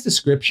 this guy's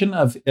description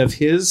of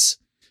his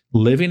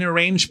living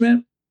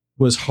arrangement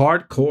was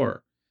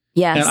hardcore.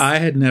 Yes. And I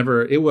had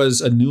never, it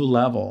was a new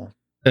level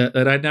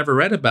that I'd never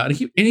read about.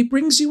 And he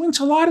brings you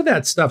into a lot of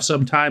that stuff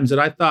sometimes that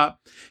I thought,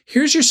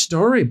 here's your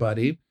story,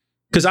 buddy.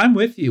 Because I'm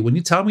with you. When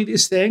you tell me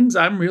these things,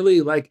 I'm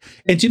really like,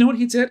 and do you know what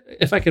he did?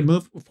 If I can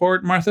move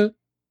forward, Martha?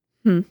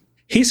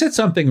 He said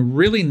something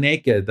really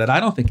naked that I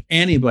don't think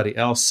anybody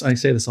else, I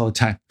say this all the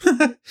time,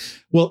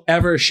 will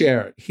ever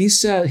share. He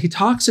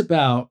talks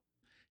about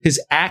his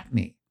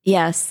acne.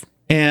 Yes.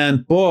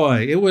 And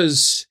boy, it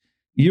was,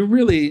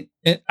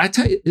 I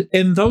tell you,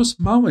 in those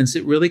moments,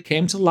 it really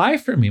came to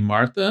life for me,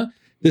 Martha.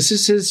 This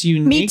is his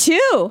unique.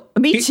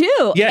 Me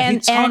too. Yeah, he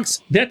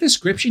talks, that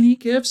description he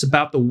gives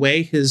about the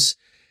way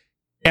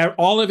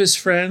all of his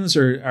friends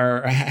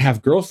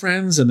have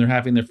girlfriends and they're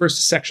having their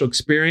first sexual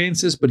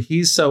experiences, but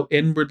he's so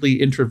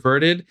inwardly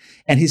introverted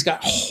and he's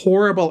got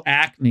horrible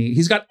acne.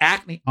 He's got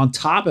acne on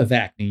top of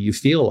acne, you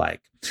feel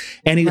like.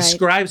 And he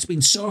describes being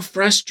so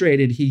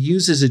frustrated, he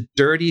uses a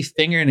dirty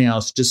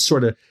fingernails to just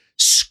sort of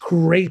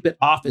scrape it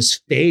off his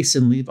face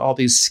and leave all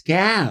these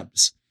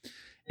scabs.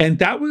 And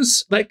that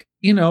was like,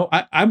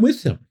 I'm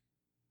with him.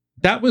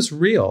 That was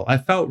real. I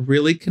felt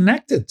really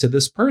connected to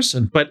this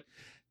person, but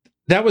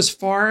that was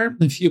far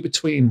and few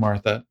between,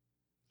 Martha.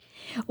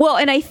 Well,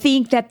 and I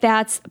think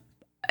that's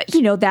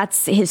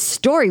his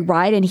story,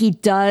 right? And he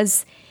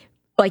does,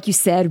 like you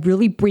said,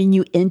 really bring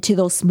you into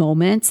those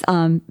moments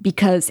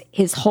because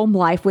his home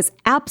life was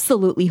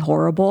absolutely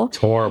horrible. It's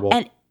horrible.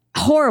 And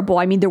horrible.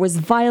 I mean, there was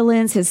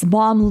violence. His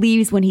mom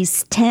leaves when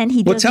he's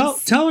 10.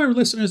 Tell our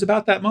listeners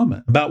about that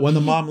moment, about when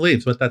the mom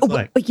leaves, what that's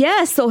like.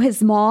 Yeah. So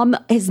his mom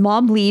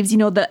leaves,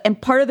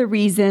 and part of the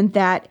reason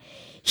that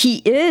he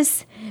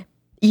is,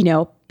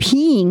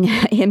 peeing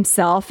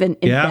himself in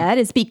bed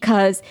is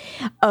because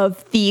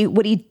of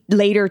what he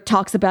later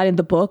talks about in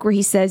the book, where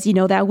he says,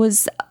 that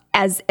was,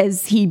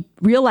 as he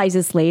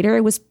realizes later,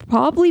 it was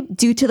probably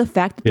due to the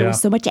fact that there was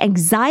so much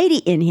anxiety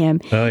in him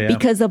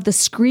because of the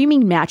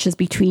screaming matches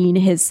between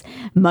his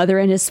mother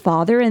and his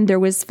father, and there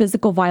was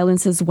physical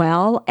violence as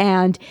well.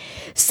 And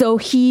so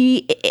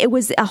it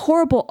was a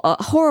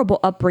horrible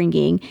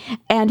upbringing.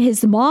 And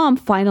his mom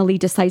finally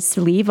decides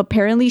to leave.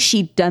 Apparently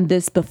she'd done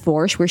this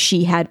before, where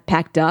she had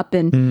packed up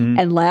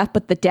and left,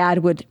 but the dad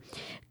would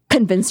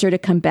convinced her to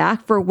come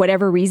back for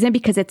whatever reason,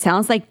 because it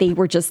sounds like they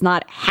were just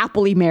not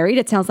happily married.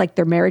 It sounds like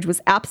their marriage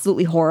was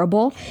absolutely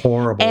horrible.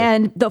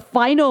 And the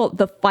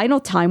final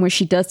time where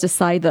she does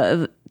decide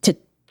to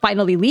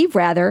finally leave,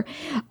 rather,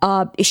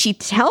 she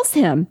tells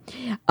him,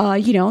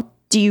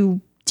 do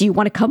you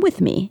want to come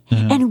with me?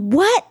 And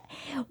what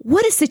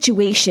a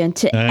situation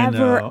to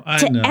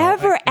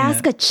ever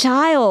ask a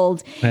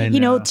child,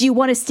 do you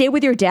want to stay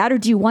with your dad or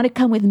do you want to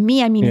come with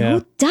me? I mean,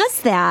 who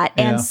does that?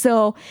 And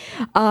so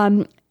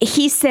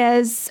he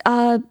says,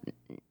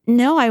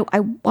 no, I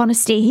want to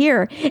stay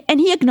here. And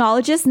he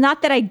acknowledges,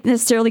 not that I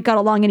necessarily got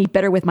along any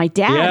better with my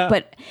dad,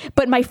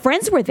 but my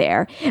friends were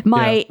there.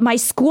 My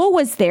school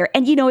was there.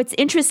 And, it's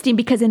interesting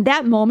because in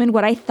that moment,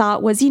 what I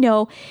thought was,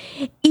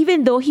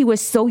 even though he was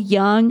so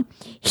young,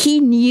 he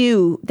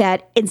knew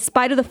that in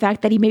spite of the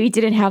fact that he maybe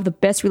didn't have the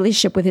best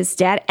relationship with his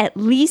dad, at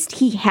least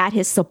he had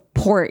his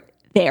support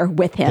there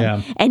with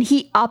him. And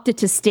he opted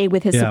to stay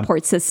with his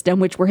support system,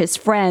 which were his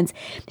friends,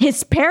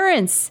 his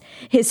parents,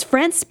 his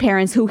friends'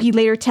 parents, who he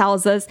later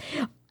tells us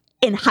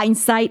in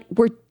hindsight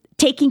were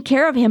taking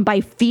care of him by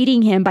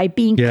feeding him, by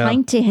being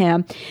kind to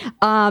him,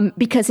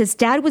 because his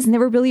dad was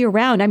never really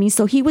around. I mean,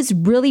 so he was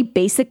really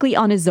basically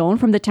on his own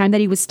from the time that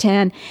he was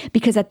 10,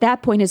 because at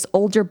that point, his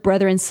older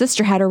brother and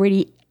sister had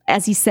already,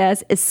 as he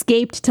says,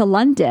 escaped to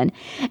London.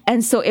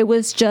 And so it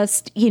was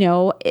just,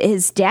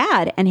 his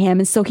dad and him.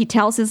 And so he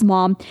tells his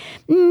mom,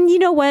 you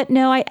know what?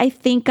 No, I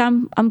think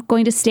I'm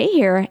going to stay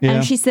here.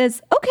 And she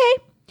says,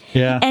 okay.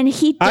 Yeah. And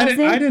he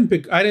doesn't.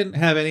 I didn't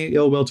have any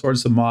ill will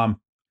towards the mom.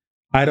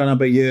 I don't know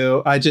about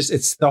you.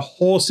 It's the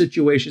whole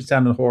situation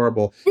sounded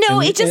horrible.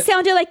 No, it just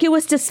sounded like it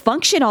was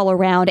dysfunction all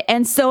around.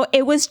 And so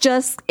it was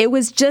just,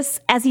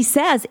 as he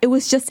says, it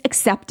was just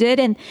accepted.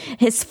 And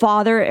his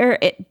father,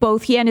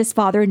 both he and his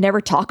father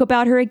never talk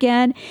about her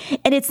again.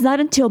 And it's not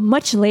until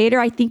much later,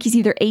 I think he's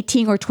either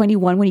 18 or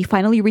 21, when he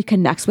finally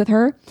reconnects with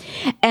her.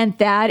 And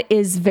that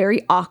is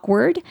very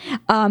awkward.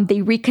 They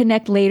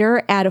reconnect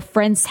later at a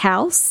friend's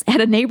house,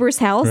 at a neighbor's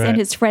house. Right. And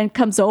his friend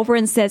comes over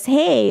and says,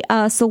 hey,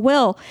 so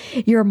Will,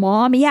 your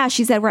mom, yeah,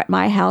 she said, we're at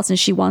my house and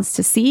she wants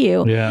to see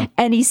you. Yeah.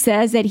 And he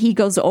says that he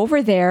goes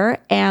over there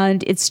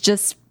and it's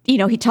just,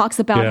 he talks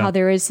about how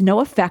there is no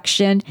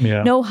affection,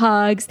 no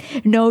hugs,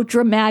 no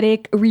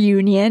dramatic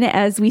reunion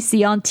as we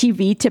see on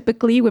TV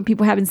typically when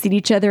people haven't seen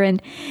each other in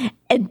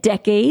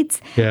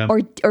decades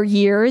or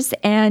years.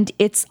 And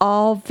it's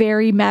all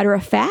very matter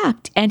of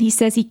fact. And he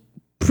says he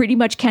pretty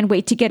much can't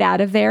wait to get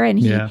out of there.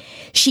 And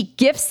she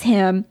gifts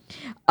him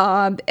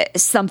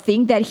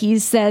something that he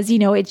says,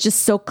 it's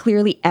just so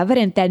clearly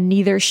evident that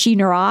neither she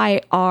nor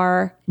I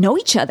know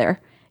each other.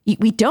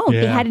 We don't.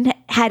 They hadn't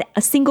had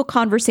a single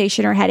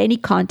conversation or had any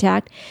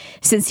contact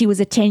since he was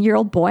a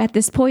 10-year-old boy. At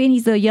this point,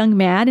 he's a young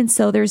man, and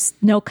so there's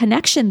no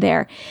connection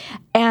there.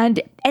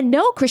 And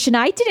no, Christian,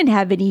 I didn't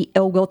have any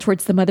ill will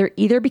towards the mother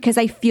either, because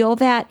I feel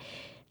that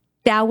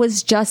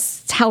was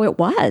just how it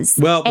was.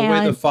 Well, the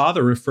way the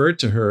father referred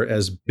to her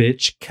as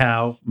bitch,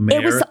 cow,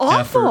 mare. It was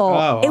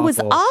awful. It was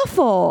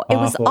awful. It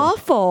was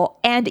awful.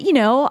 And,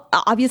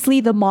 obviously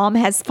the mom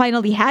has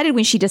finally had it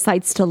when she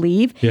decides to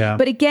leave. Yeah.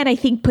 But again, I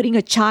think putting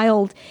a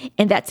child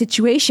in that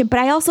situation, but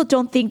I also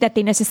don't think that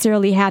they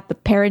necessarily had the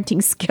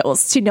parenting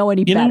skills to know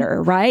any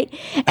better, right?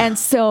 And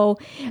so,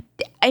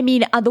 I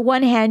mean, on the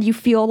one hand, you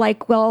feel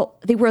like, well,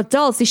 they were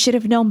adults. They should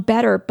have known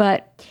better.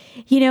 But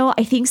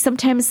I think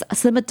sometimes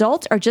some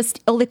adults are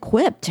just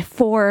ill-equipped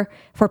for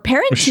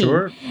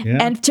parenting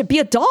and to be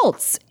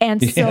adults.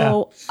 And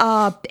so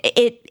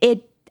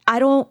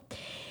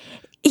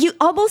you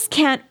almost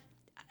can't,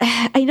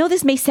 I know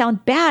this may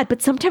sound bad,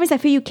 but sometimes I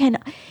feel you can,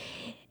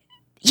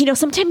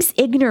 sometimes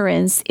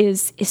ignorance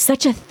is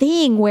such a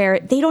thing where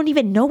they don't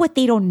even know what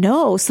they don't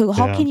know. So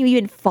how can you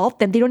even fault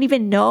them? They don't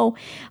even know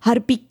how to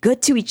be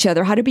good to each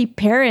other, how to be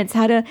parents,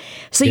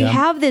 you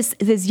have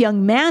this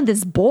young man,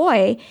 this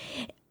boy,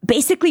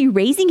 basically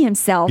raising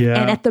himself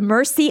and at the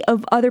mercy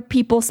of other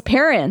people's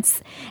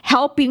parents,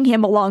 helping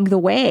him along the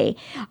way.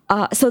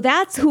 So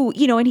that's who,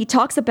 and he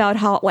talks about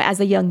how, as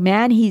a young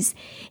man, he's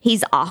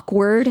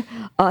awkward.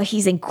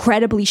 He's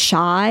incredibly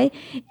shy.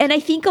 And I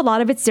think a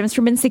lot of it stems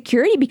from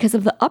insecurity because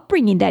of the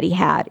upbringing that he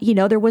had.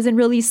 There wasn't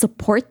really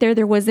support there.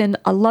 There wasn't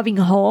a loving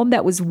home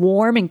that was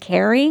warm and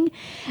caring.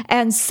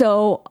 And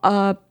so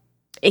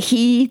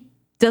he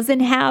doesn't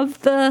have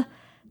the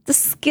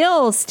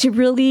skills to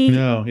really.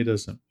 No, he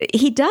doesn't.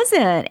 He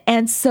doesn't.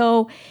 And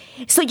so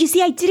you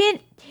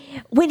see,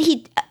 when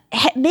he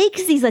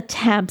makes these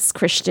attempts,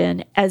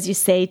 Christian, as you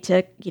say,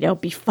 to,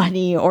 be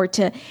funny or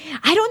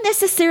I don't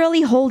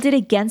necessarily hold it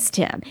against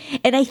him.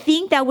 And I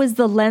think that was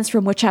the lens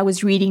from which I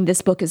was reading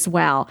this book as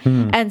well.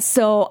 And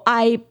so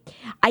I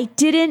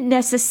didn't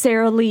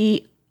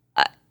necessarily,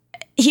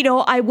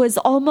 I was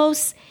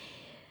almost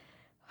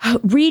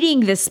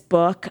reading this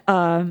book,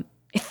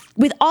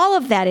 with all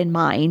of that in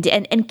mind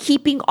and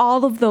keeping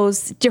all of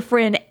those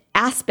different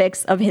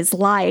aspects of his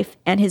life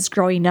and his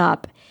growing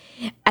up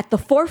at the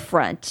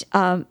forefront,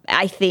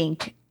 I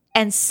think.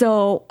 And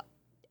so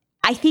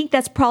I think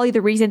that's probably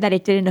the reason that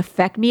it didn't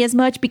affect me as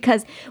much,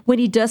 because when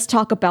he does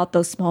talk about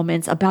those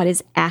moments, about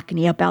his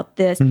acne, about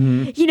this,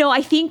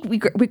 I think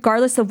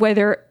regardless of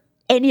whether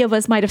any of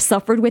us might have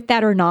suffered with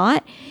that or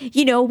not,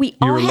 we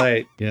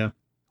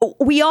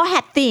all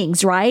had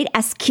things, right?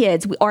 As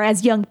kids or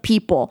as young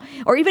people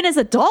or even as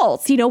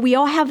adults, we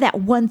all have that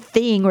one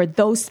thing or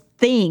those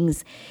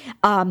things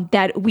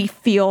that we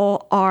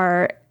feel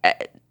are,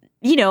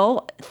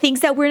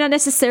 things that we're not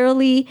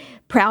necessarily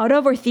proud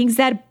of or things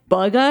that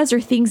bug us or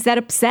things that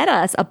upset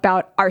us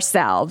about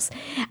ourselves.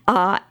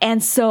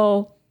 And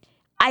so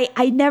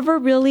I never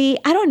really,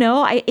 I don't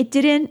know, it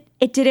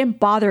didn't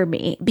bother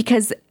me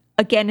because,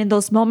 again, in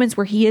those moments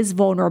where he is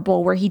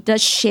vulnerable, where he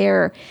does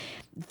share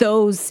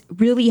those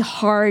really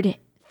hard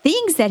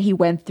things that he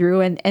went through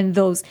and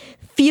those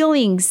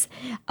feelings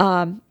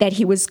that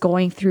he was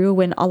going through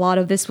when a lot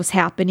of this was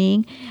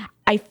happening,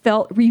 I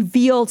felt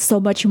revealed so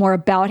much more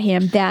about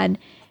him than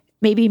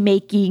maybe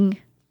making,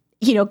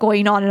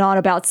 going on and on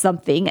about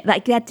something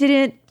like that.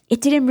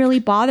 It didn't really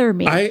bother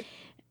me. I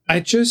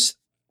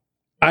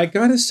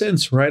got a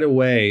sense right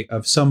away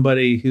of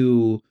somebody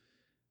who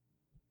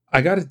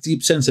I got a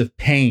deep sense of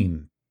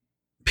pain,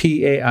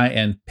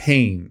 PAIN,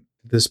 pain.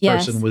 This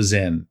person was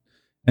in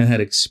and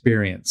had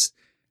experienced.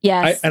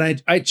 Yes.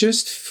 I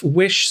just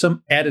wish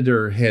some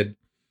editor had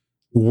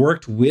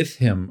worked with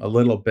him a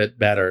little bit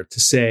better to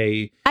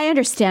say, I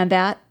understand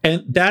that.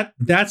 And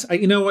that's,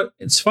 you know what?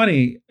 It's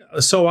funny.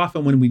 So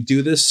often when we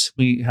do this,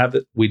 we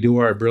do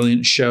our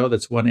brilliant show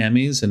that's won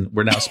Emmys and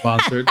we're now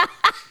sponsored.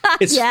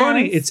 It's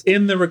funny. It's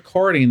in the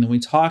recording and we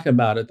talk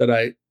about it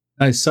that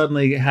I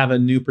suddenly have a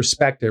new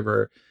perspective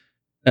or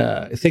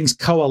things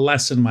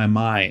coalesce in my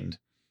mind.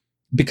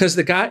 Because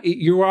the guy,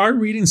 you are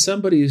reading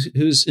somebody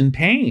who's in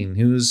pain,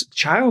 whose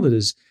childhood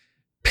is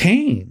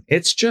pain.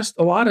 It's just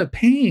a lot of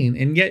pain.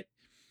 And yet,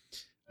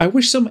 I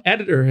wish some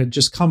editor had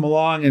just come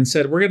along and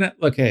said, we're going to,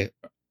 okay,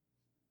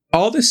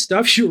 all this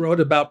stuff you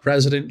wrote about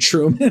President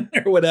Truman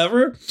or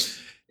whatever,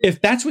 if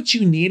that's what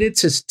you needed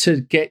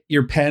to get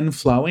your pen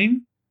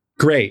flowing,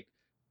 great.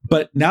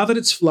 But now that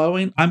it's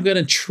flowing, I'm going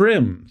to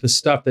trim the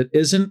stuff that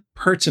isn't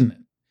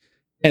pertinent.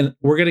 And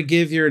we're going to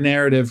give your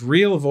narrative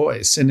real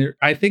voice. And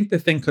I think the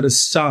thing could have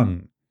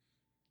sung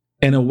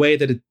in a way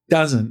that it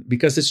doesn't,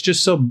 because it's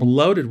just so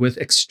bloated with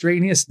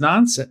extraneous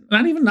nonsense.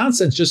 Not even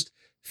nonsense, just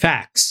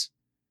facts.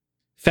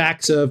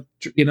 Facts of,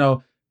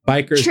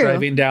 bikers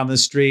driving down the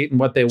street and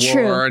what they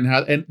wore and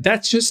how. And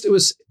that's just, it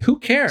was, who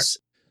cares?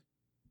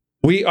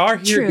 We are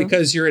here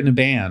because you're in a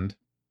band.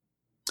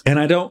 And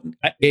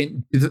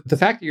the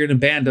fact that you're in a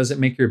band doesn't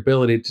make your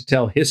ability to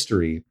tell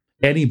history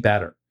any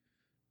better.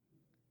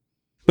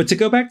 But to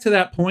go back to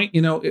that point,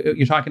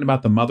 you're talking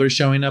about the mother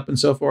showing up and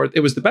so forth.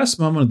 It was the best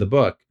moment of the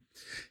book.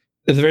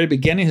 At the very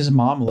beginning, his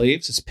mom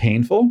leaves. It's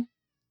painful.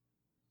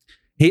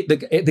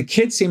 The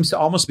kid seems to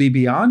almost be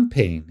beyond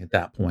pain at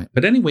that point.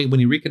 But anyway, when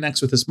he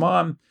reconnects with his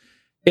mom,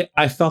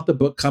 I felt the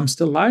book comes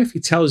to life. He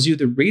tells you,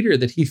 the reader,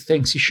 that he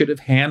thinks he should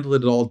have handled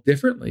it all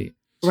differently.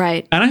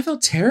 Right. And I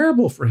felt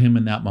terrible for him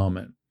in that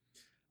moment.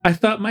 I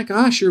thought, my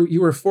gosh,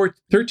 you were a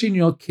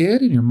 13-year-old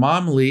kid and your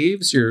mom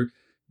leaves. You're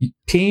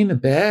peeing in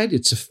bed.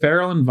 It's a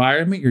feral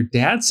environment. Your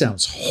dad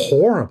sounds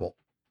horrible.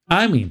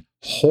 I mean,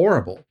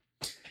 horrible.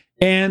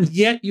 And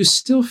yet you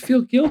still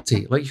feel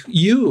guilty. Like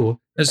you,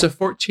 as a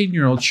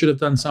 14-year-old, should have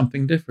done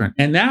something different.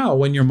 And now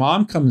when your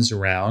mom comes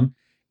around,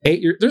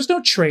 there's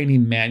no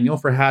training manual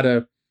for how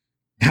to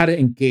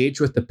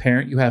engage with the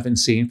parent you haven't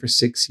seen for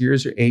 6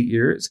 years or 8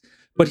 years.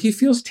 But he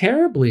feels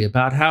terribly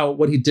about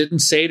what he didn't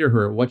say to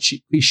her, what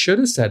he should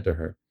have said to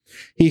her.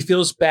 He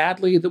feels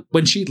badly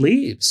when she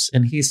leaves,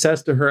 and he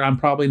says to her, I'm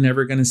probably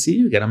never going to see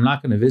you again. I'm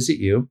not going to visit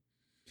you.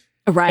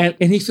 Right.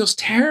 And he feels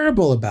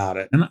terrible about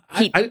it. And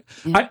I,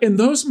 in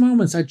those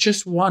moments, I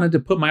just wanted to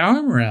put my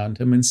arm around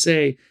him and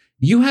say,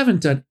 you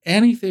haven't done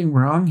anything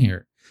wrong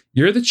here.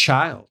 You're the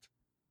child.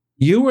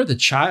 You are the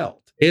child.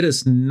 It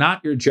is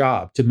not your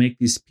job to make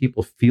these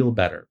people feel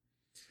better.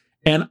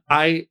 And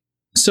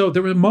so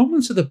there were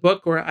moments of the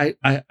book where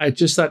I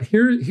just thought,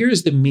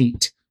 here's the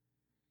meat.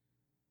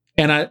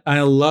 And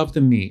I love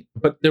the meat,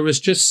 but there was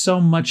just so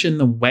much in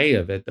the way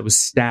of it that was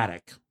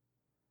static.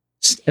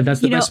 And that's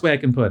the best way I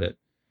can put it.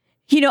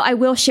 I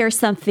will share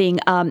something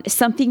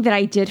that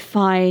I did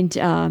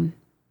find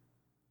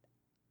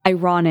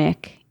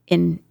ironic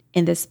in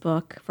this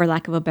book, for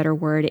lack of a better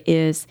word,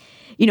 is,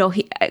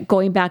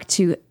 going back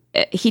to,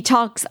 he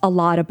talks a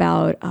lot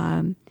about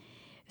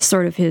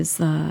sort of his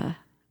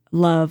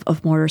love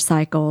of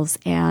motorcycles,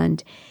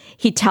 and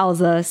he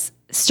tells us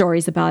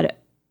stories about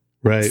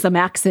some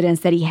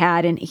accidents that he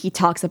had, and he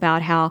talks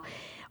about how,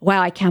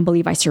 wow, I can't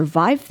believe I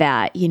survived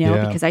that,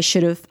 because I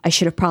should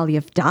have probably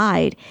have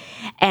died.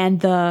 And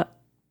the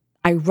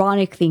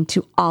ironic thing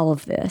to all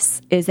of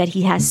this is that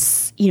he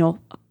has,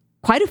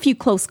 quite a few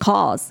close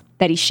calls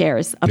that he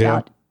shares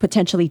about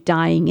potentially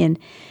dying in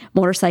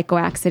motorcycle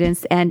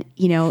accidents. And,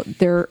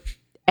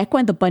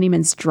 Equine the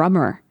Bunnymen's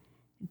drummer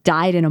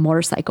died in a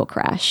motorcycle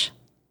crash.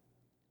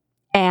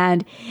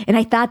 And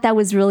I thought that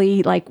was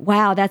really like,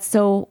 wow, that's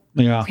so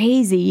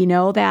crazy,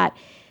 that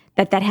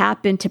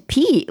happened to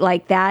Pete.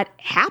 Like that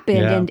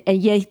happened.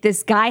 And yet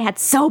this guy had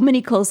so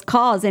many close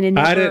calls. And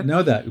I didn't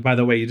know that. By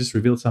the way, you just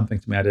revealed something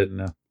to me I didn't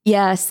know.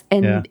 Yes.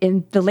 And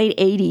in the late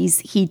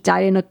 80s, he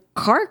died in a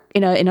car,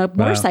 in a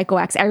motorcycle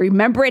accident. I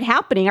remember it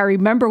happening. I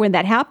remember when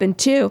that happened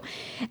too.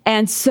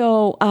 And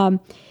so,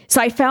 so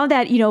I found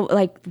that,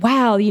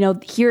 wow,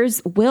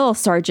 here's Will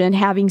Sargent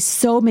having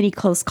so many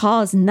close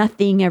calls.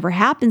 Nothing ever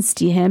happens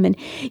to him. And,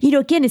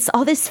 again, it's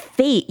all this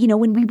fate.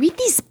 When we read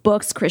these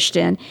books,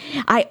 Christian,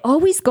 I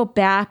always go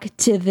back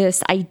to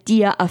this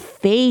idea of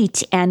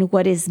fate and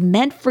what is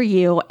meant for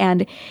you.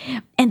 And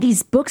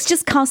these books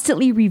just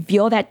constantly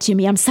reveal that to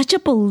me. I'm such a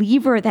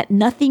believer that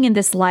nothing in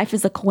this life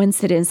is a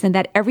coincidence, and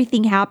that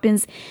everything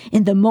happens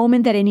in the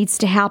moment that it needs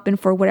to happen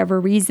for whatever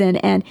reason.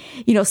 And,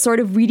 sort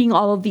of reading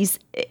all of these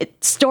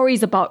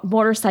stories about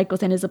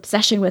motorcycles and his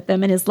obsession with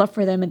them and his love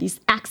for them and these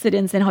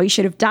accidents and how he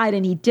should have died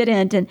and he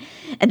didn't. And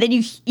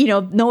then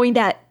knowing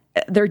that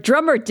their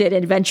drummer did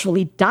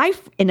eventually die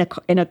in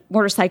a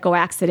motorcycle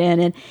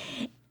accident,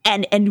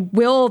 and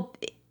Will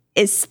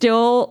is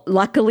still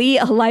luckily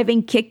alive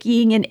and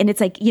kicking. And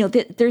it's like,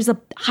 there's a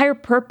higher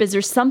purpose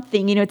or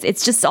something,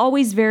 it's just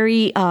always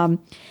very, I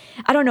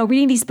don't know,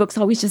 reading these books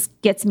always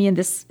just gets me in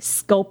this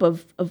scope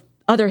of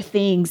other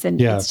things. And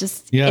it's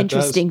just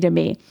interesting to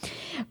me.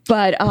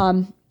 But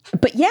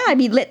yeah, I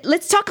mean,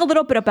 let's talk a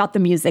little bit about the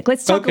music.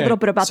 Let's talk a little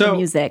bit about the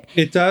music.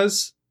 It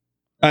does.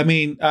 I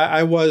mean,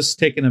 I was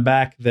taken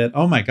aback that,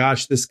 oh my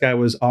gosh, this guy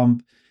was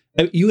on.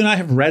 You and I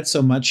have read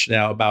so much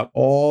now about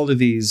all of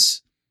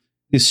these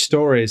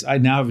stories. I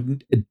now have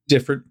a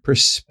different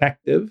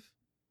perspective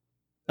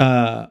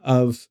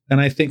and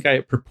I think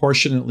I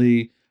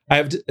I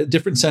have a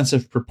different sense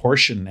of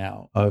proportion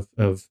now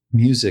of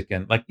music.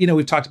 And like,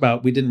 we've talked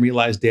about, we didn't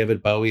realize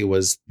David Bowie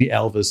was the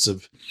Elvis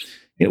of,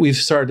 we've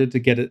started to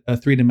get a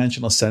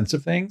three-dimensional sense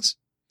of things.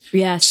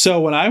 Yes.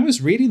 So when I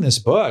was reading this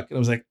book, I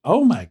was like,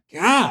 oh my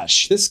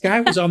gosh, this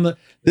guy was on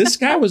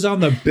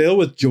the bill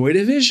with Joy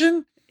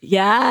Division.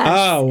 Yes.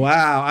 Oh,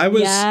 wow.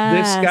 This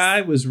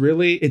guy was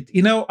really,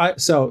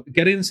 so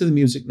getting into the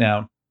music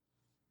now,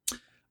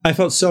 I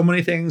felt so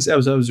many things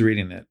as I was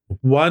reading it.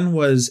 One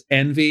was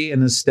envy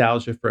and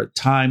nostalgia for a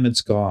time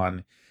that's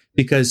gone,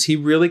 because he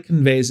really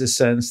conveys a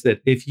sense that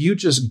if you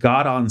just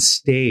got on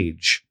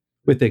stage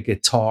with a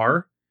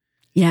guitar,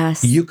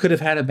 yes, you could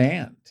have had a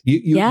band.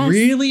 You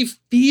really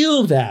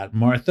feel that,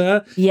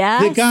 Martha.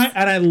 Yes. The guy,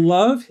 and I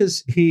love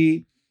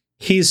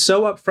he's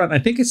so upfront. I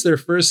think it's their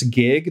first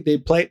gig. They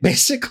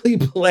basically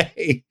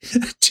play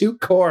two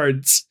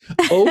chords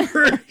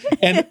over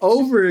and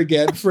over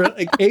again for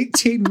like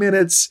 18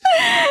 minutes.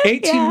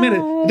 18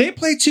 minutes. They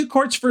play two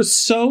chords for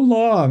so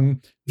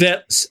long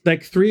that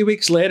like 3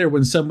 weeks later,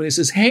 when somebody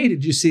says, hey,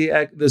 did you see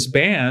this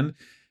band?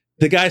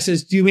 The guy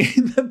says, do you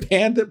mean the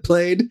band that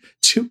played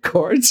two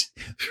chords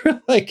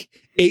for like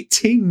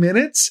 18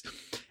 minutes?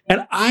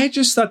 And I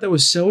just thought that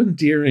was so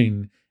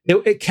endearing.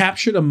 It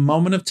captured a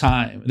moment of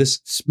time.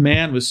 This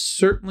man was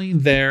certainly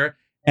there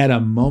at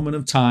a moment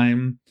of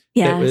time.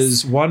 Yes. It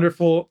was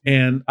wonderful.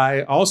 And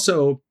I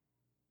also,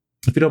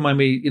 if you don't mind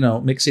me,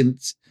 mixing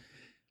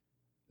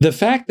the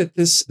fact that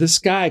this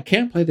guy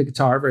can't play the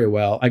guitar very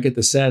well, I get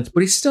the sense,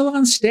 but he's still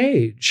on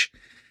stage.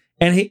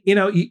 And he, you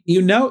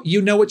know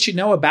what you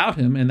know about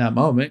him in that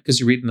moment, because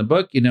you read in the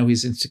book,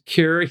 he's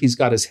insecure. He's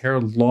got his hair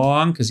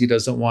long because he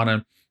doesn't want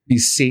to be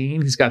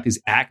seen. He's got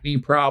these acne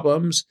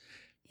problems.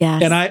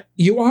 Yes. And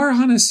you are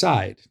on his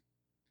side.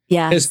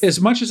 Yes.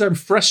 As much as I'm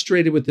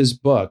frustrated with this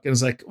book, and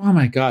it's like, oh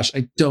my gosh,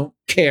 I don't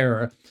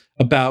care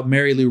about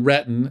Mary Lou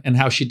Retton and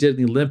how she did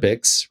in the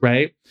Olympics,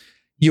 right?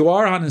 You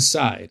are on his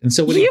side. And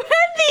so when you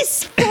had these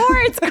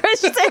sports,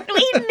 Christian,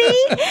 we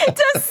need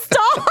to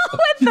stop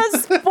with the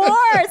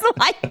sports. Oh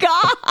my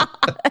God.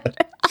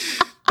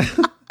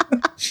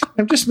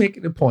 I'm just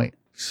making a point.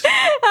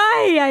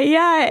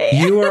 Aye.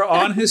 You are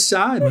on his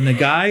side when the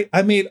guy,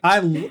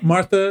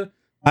 Martha,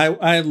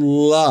 I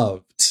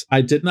loved,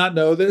 I did not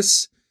know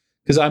this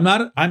because I'm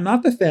not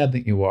the fan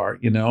that you are,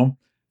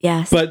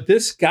 Yes. But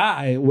this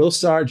guy, Will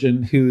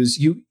Sargent,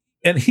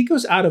 and he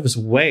goes out of his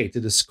way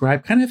to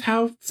describe kind of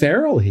how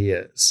feral he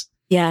is.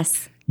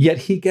 Yes. Yet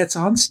he gets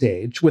on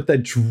stage with a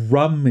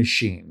drum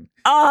machine.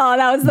 Oh,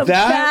 that was the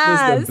best.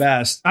 That was the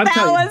best. I'm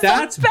telling you,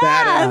 that's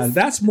badass.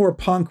 That's more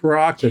punk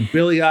rock than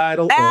Billy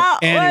Idol or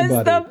anybody. That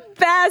was the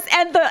best.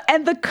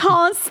 And the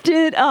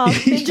constant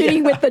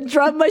fidgeting with the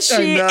drum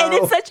machine. And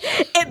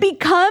it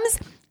becomes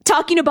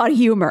talking about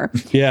humor.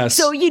 Yes.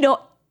 So,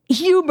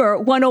 humor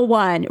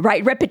 101,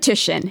 right?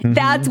 Repetition. Mm-hmm.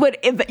 That's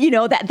what,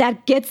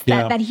 that gets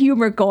that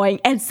humor going.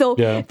 And so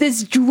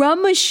this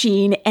drum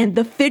machine and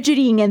the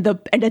fidgeting and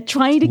the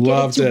trying to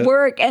get it to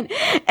work and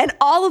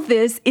all of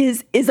this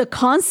is a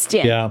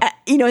constant,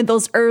 in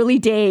those early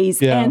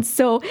days. Yeah.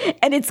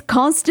 And it's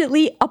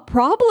constantly a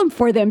problem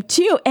for them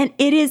too. And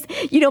it is,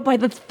 by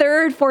the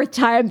third, fourth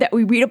time that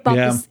we read about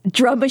this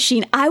drum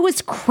machine, I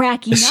was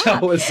cracking up. So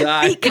was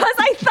I. Because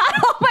I thought,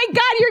 oh my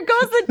God, here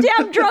goes the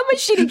damn drum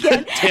machine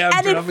again.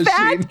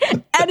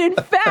 In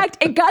fact,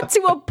 it got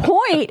to a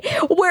point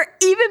where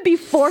even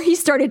before he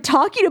started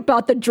talking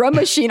about the drum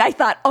machine, I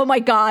thought, oh my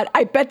God,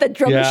 I bet the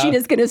drum machine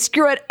is going to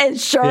screw it. And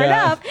sure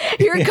enough,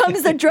 here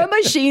comes the drum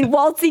machine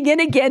waltzing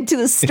in again to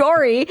the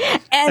story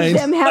and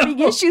them having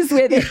issues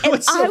with it.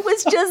 And I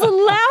was just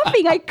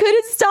laughing. I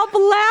couldn't stop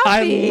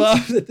laughing. I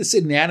love that this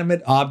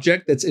inanimate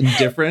object that's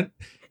indifferent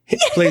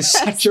plays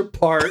such a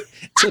part,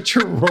 such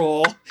a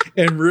role,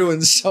 and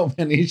ruins so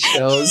many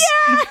shows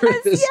for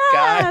this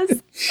guy.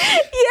 Yes.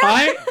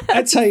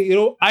 I tell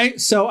you,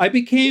 I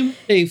became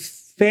a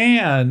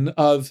fan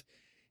of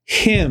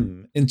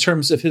him in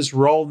terms of his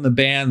role in the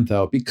band,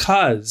 though,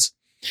 because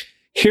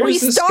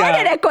here's this guy. He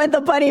started it with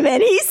the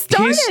Bunnymen. He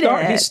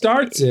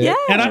starts it. Yes.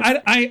 And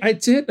I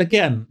did,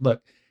 again,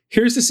 look,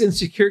 here's this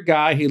insecure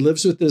guy. He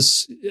lives with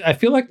this, I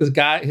feel like this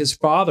guy, his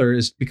father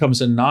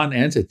becomes a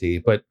non-entity,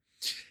 but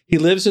he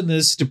lives in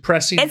this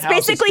depressing house. It's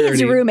basically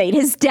his roommate.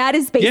 His dad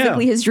is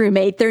basically his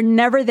roommate. They're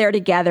never there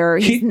together.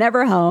 He's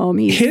never home.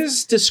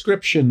 His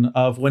description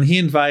of when he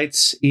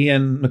invites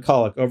Ian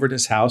McCulloch over to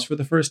his house for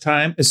the first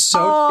time is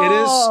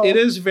it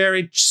is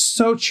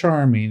so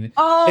charming.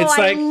 Oh, it's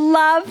I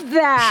love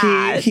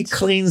that. He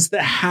cleans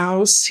the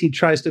house. He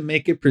tries to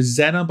make it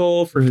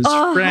presentable for his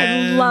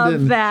friend. I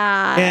love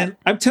that. And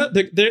I'm telling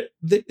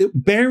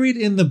buried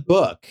in the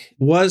book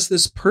was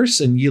this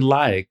person you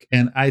like.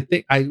 And I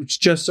think I was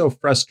just so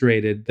frustrated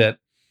that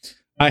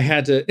I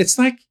had to, it's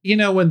like,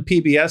 when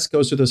PBS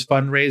goes to those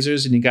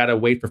fundraisers and you got to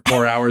wait for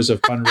 4 hours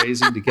of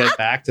fundraising to get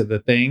back to the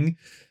thing.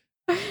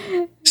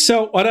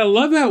 So what I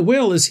love about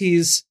Will is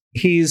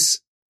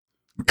he's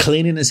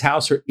cleaning his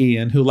house for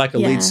Ian, who, like a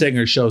lead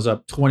singer, shows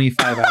up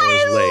 25 hours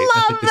late.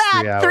 I think it's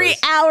 3 hours. 3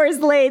 hours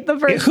late the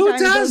first Who time.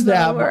 does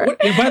that?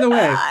 And by the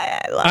way,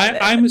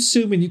 I'm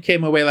assuming you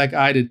came away like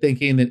I did,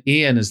 thinking that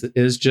Ian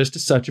is just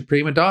such a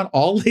prima donna.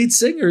 All lead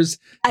singers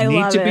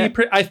need to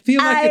be. I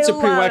feel like it's a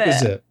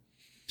prerequisite.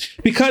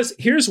 Because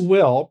here's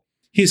Will.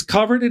 He's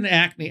covered in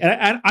acne,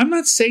 and I'm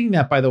not saying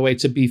that, by the way,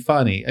 to be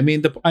funny. I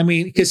mean,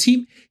 because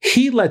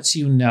he lets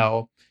you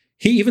know.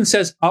 He even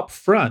says up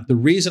front, the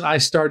reason I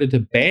started to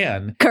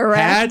band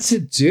had to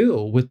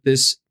do with the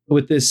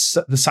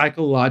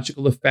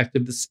psychological effect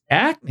of this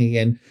acne.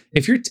 And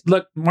if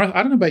look, Martha,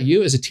 I don't know about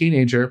you, as a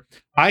teenager,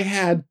 I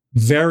had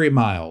very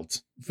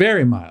mild.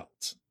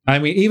 I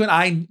mean,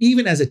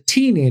 even as a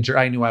teenager,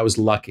 I knew I was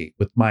lucky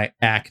with my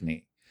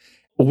acne.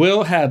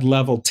 Will had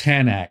level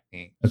 10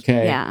 acne.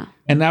 Okay. Yeah.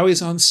 And now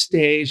he's on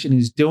stage and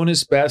he's doing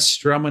his best,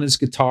 strumming his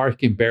guitar. He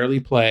can barely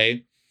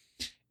play.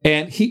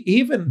 And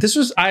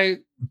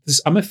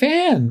I'm a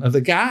fan of the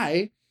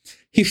guy.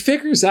 He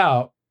figures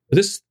out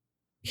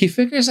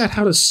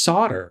how to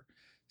solder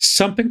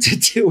something to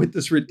do with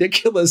this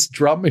ridiculous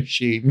drum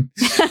machine.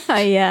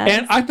 Yeah.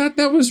 And I thought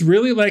that was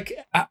really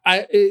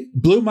it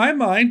blew my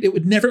mind. It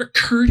would never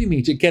occur to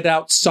me to get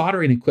out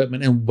soldering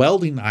equipment and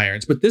welding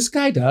irons, but this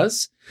guy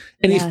does.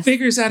 And he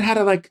figures out how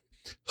to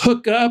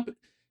hook up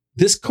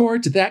this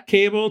cord to that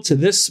cable to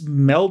this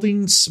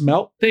melding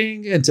smelt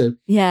thing and if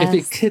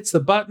it hits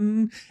the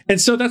button. And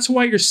so that's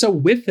why you're so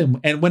with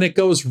him. And when it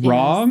goes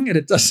wrong and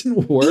it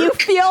doesn't work, you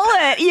feel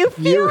it.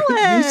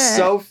 You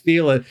so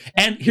feel it.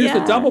 And here's the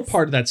double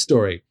part of that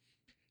story.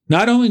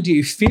 Not only do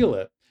you feel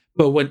it,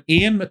 but when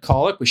Ian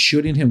McCulloch was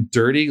shooting him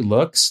dirty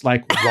looks,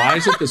 like, why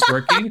isn't this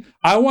working?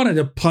 I wanted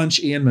to punch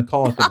Ian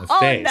McCulloch in the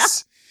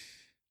face.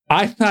 No.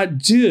 I thought,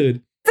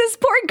 dude, this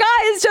poor guy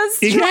is just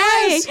trying.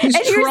 Yes, he's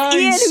and here's trying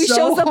Ian, who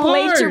shows up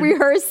late to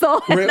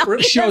rehearsal.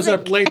 Shows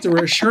up late to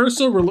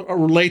rehearsal,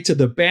 late to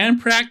the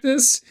band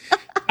practice.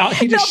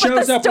 He just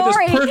shows up with his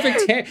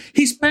perfect hair.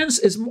 He spends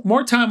as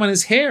much time on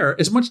his hair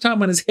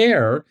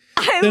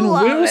than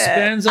Will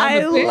spends on the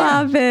band. I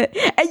love it.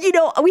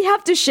 And we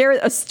have to share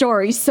a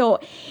story. So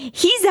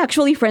he's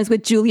actually friends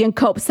with Julian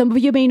Cope. Some of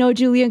you may know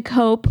Julian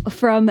Cope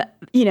from,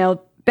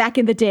 back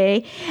in the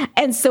day.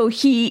 And so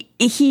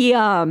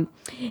Ian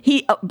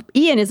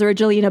is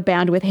originally in a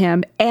band with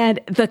him.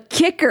 And the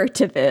kicker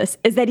to this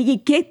is that he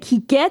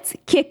gets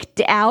kicked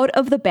out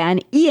of the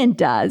band, Ian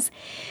does,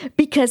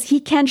 because he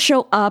can't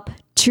show up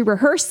to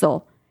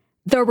rehearsal.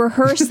 The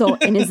rehearsal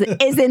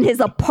is in his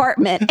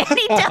apartment, and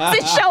he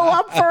doesn't show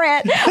up for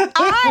it.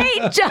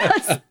 I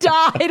just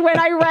died when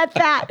I read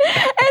that.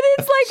 And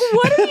it's like,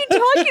 what are you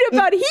talking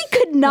about? He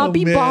could not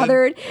be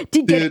bothered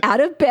to get out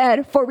of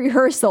bed for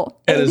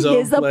rehearsal in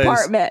his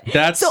apartment.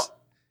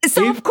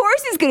 So of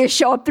course he's going to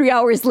show up 3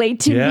 hours late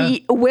to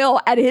meet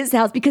Will at his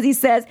house, because he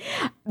says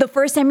the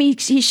first time he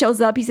shows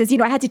up, he says,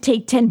 I had to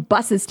take 10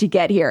 buses to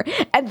get here.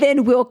 And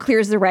then Will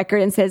clears the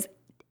record and says,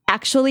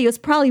 actually, it was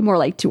probably more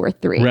like 2 or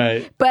 3.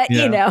 Right. But,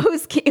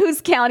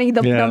 who's counting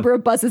the number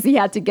of buses he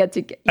had to get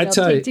to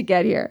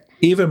get here?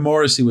 Even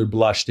Morrissey would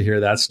blush to hear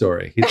that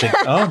story. He'd think,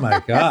 oh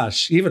my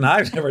gosh, even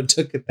I've never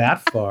took it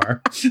that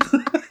far.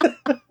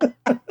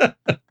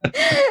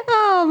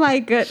 Oh my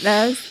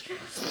goodness.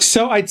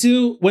 So I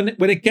do, when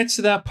it gets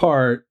to that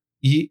part,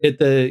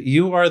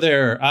 you are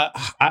there.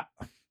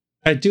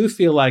 I do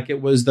feel like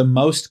it was the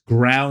most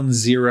ground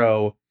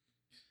zero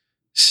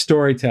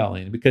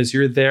storytelling, because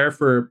you're there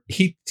for,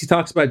 he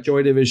talks about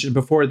Joy Division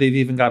before they've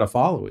even got a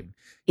following.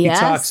 He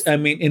talks,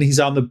 and he's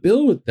on the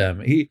bill with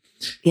them. He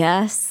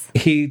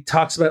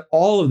talks about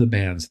all of the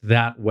bands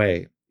that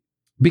way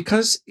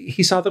because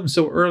he saw them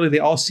so early. They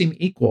all seem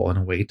equal in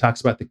a way. He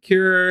talks about The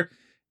Cure,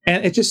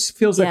 and it just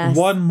feels like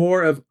one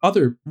more of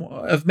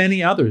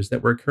many others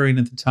that were occurring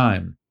at the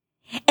time.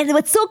 And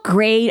what's so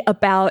great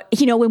about,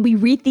 when we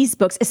read these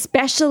books,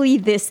 especially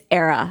this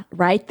era,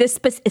 right? This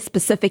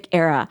specific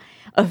era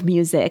of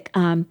music.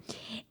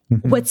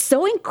 What's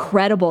so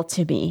incredible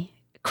to me,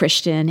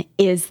 Christian,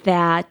 is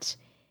that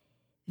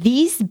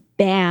these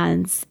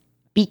bands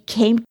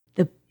became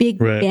the big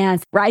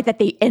bands, right? That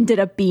they ended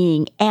up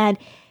being. And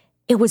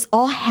it was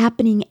all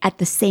happening at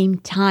the same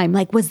time.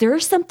 Like, was there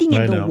something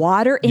in the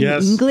water in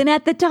England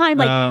at the time?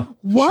 Like,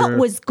 what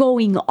was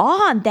going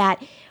on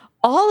that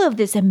all of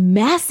this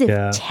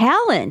massive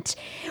talent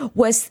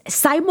was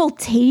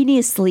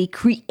simultaneously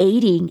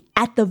creating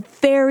at the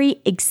very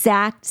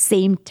exact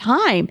same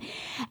time?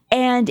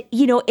 And,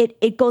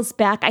 it goes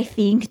back, I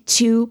think,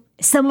 to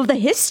some of the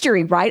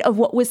history, right, of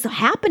what was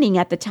happening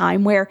at the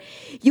time, where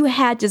you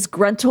had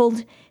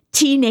disgruntled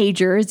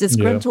teenagers,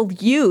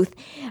 disgruntled youth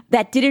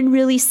that didn't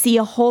really see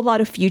a whole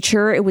lot of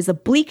future. It was a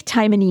bleak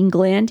time in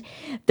England.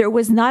 There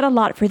was not a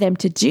lot for them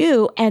to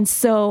do. And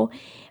so,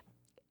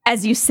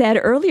 as you said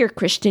earlier,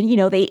 Christian,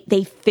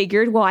 they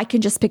figured, well, I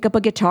can just pick up a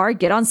guitar,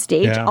 get on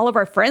stage. Yeah. All of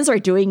our friends are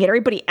doing it.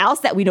 Everybody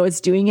else that we know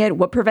is doing it.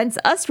 What prevents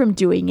us from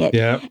doing it?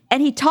 Yeah.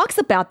 And he talks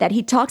about that.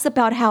 He talks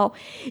about how,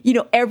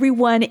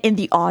 everyone in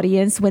the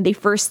audience, when they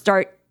first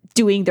start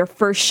doing their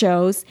first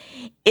shows,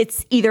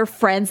 it's either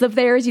friends of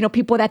theirs,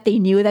 people that they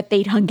knew that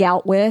they'd hung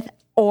out with,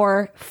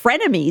 or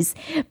frenemies,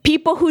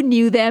 people who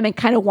knew them and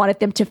kind of wanted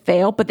them to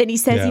fail. But then he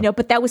says,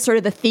 but that was sort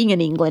of the thing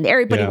in England.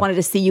 Everybody wanted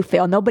to see you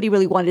fail. Nobody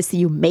really wanted to see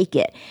you make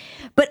it.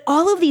 But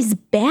all of these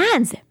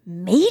bands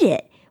made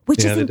it,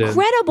 which is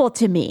incredible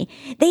to me.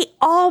 They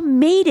all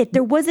made it.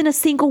 There wasn't a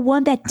single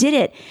one that did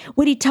it.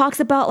 When he talks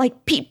about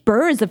like Pete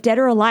Burns of Dead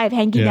or Alive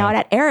hanging out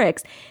at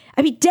Eric's,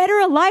 I mean, Dead or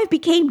Alive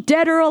became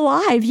Dead or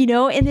Alive,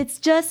 and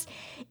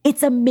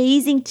it's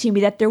amazing to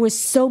me that there was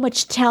so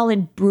much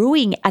talent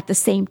brewing at the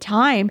same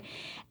time.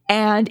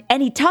 And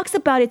he talks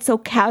about it so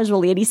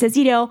casually. And he says,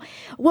 there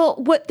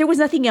was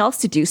nothing else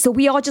to do. So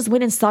we all just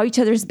went and saw each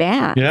other's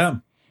band. Yeah.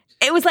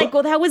 It was like,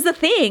 that was the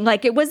thing.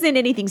 Like, it wasn't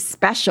anything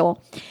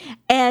special.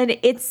 And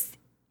it's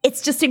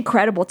just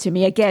incredible to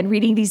me, again,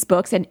 reading these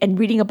books and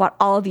reading about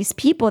all of these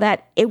people,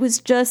 that it was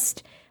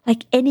just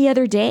like any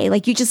other day.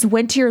 Like, you just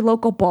went to your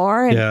local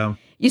bar and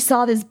you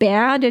saw this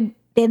band, and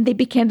then they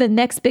became the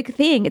next big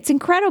thing. It's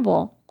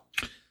incredible.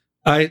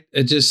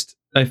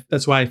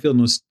 That's why I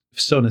feel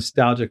so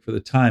nostalgic for the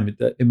time.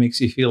 It makes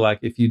you feel like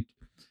if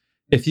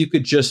you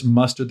could just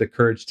muster the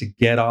courage to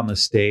get on the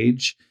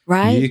stage,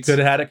 right, you could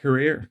have had a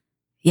career.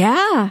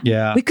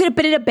 Yeah. We could have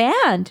been in a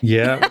band.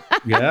 Yeah.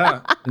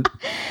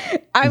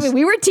 I mean,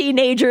 we were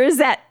teenagers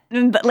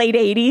in the late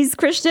 80s,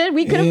 Christian.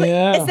 We could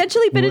have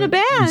essentially been in a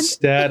band.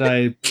 Instead,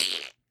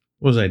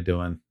 what was I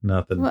doing?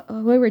 Nothing.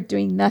 We were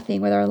doing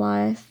nothing with our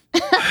life.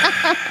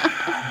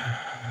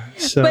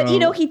 So, but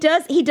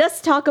he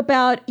does talk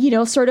about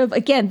sort of,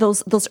 again,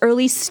 those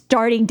early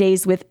starting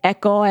days with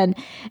Echo, and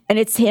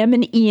it's him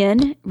and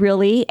Ian,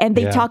 really, and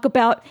they talk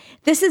about,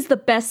 this is the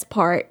best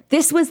part.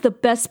 This was the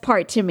best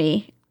part to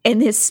me in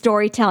his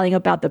storytelling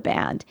about the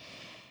band,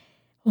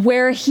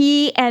 where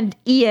he and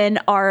Ian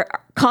are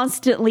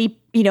constantly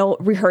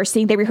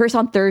rehearsing. They rehearse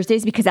on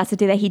Thursdays because that's the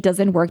day that he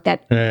doesn't work,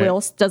 that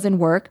Will doesn't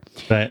work.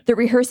 Right. They're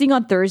rehearsing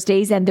on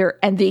Thursdays, and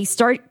they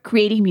start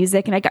creating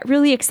music. And I got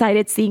really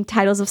excited seeing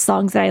titles of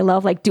songs that I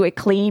love, like Do It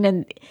Clean.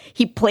 And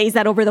he plays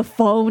that over the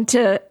phone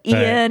to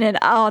Ian. Right.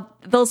 And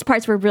those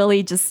parts were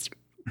really just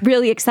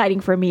really exciting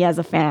for me as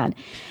a fan.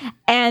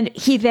 And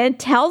he then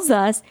tells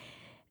us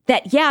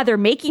that, they're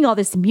making all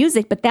this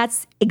music, but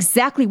that's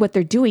exactly what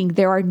they're doing.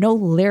 There are no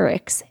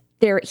lyrics.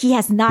 He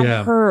has not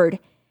heard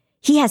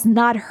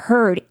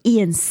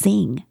Ian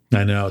sing.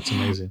 I know, it's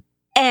amazing.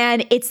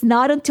 And it's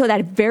not until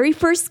that very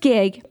first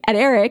gig at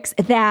Eric's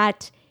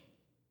that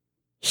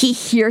he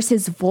hears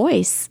his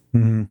voice.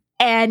 Mm-hmm.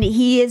 And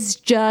he is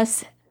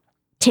just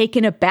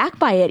taken aback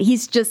by it.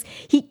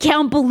 He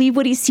can't believe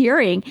what he's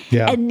hearing.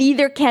 Yeah. And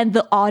neither can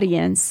the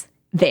audience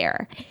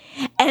there.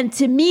 And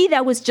to me,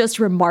 that was just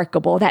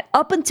remarkable, that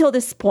up until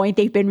this point,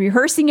 they've been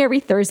rehearsing every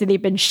Thursday.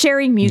 They've been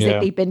sharing music.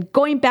 They've been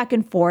going back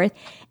and forth.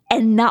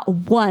 And not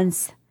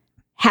once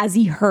has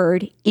he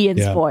heard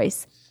Ian's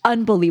voice.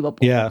 Unbelievable.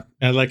 Yeah.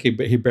 And like he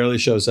barely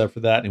shows up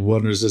for that. And he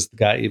wonders, is the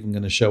guy even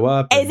going to show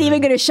up? Is he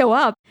even going to show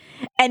up?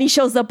 And he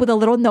shows up with a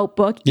little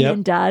notebook.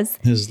 Ian does.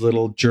 His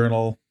little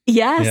journal.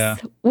 Yes.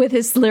 With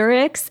his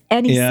lyrics.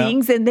 And he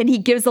sings. And then he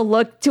gives a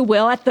look to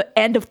Will at the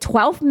end of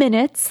 12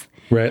 minutes.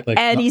 Right. Like,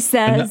 and he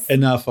says,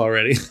 enough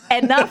already.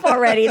 Enough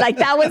already. Like,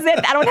 that was it.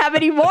 I don't have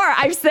any more.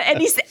 I've said,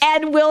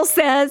 and Will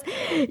says,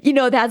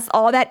 that's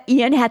all that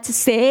Ian had to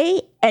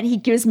say. And he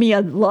gives me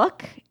a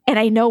look, and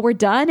I know we're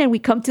done. And we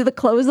come to the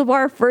close of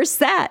our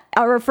first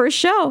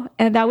show.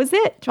 And that was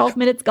it. 12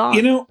 minutes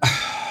gone.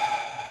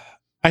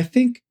 I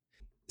think,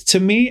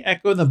 to me,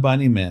 Echo and the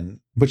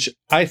Bunnymen, which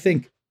I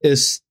think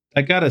is,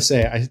 I gotta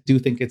say, I do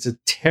think it's a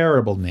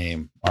terrible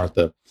name,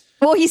 Martha.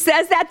 Well, he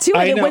says that too,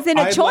 and it wasn't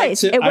a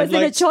choice. It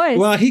wasn't a choice.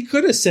 Well, he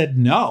could have said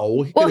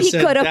no. He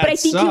could have, but I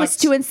think he was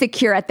too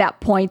insecure at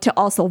that point to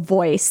also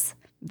voice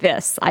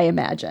this, I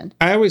imagine.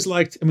 I always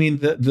liked,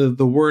 the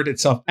word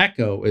itself,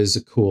 Echo, is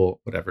a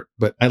cool whatever,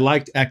 but I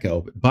liked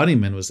Echo, but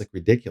Bunnyman was like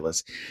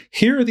ridiculous.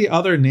 Here are the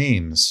other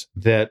names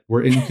that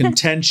were in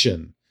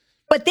contention.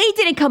 But they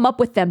didn't come up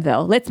with them,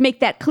 though. Let's make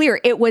that clear.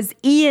 It was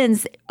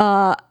Ian's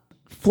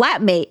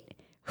flatmate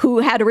who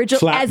had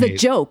original as a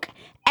joke.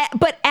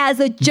 But as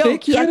a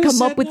joke, he had come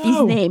up with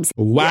these names.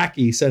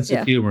 Wacky sense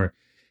of humor.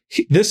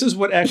 This is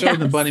what Echo and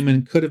the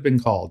Bunnymen could have been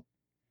called.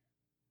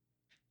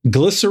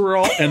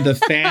 Glycerol and the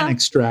Fan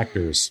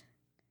Extractors.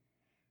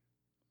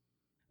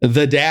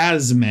 The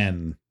Daz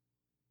Men.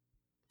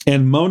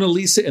 And Mona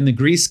Lisa and the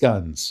Grease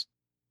Guns.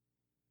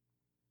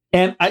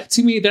 And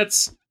to me,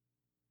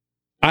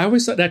 I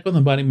always thought Echo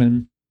and the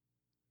Bunnymen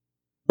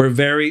were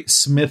very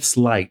Smiths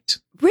light.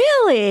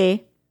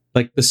 Really?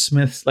 Like the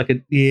Smiths,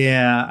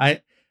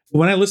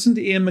 when I listened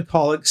to Ian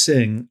McCulloch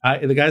sing,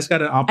 the guy's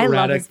got an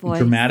operatic,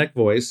 dramatic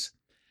voice.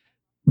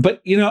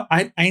 But,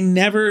 I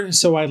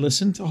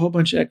listened to a whole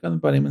bunch of Echo and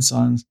the Bunnymen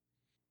songs.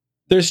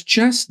 There's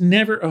just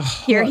never a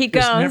hook. Here he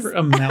goes. There's never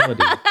a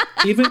melody.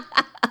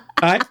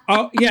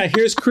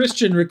 Here's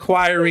Christian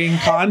requiring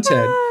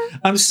content.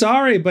 I'm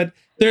sorry, but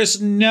that's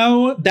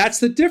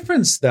the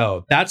difference,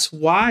 though. That's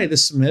why the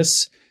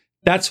Smiths,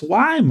 that's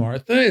why,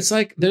 Martha. It's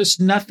like, there's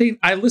nothing.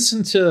 I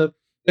listen to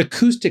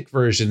acoustic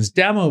versions,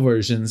 demo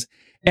versions.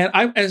 And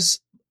as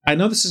I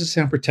know this is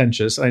sound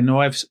pretentious. I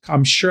know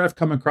I'm sure I've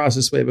come across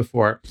this way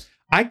before.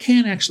 I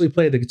can't actually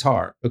play the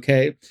guitar.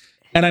 Okay.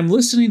 And I'm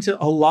listening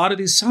to a lot of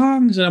these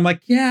songs and I'm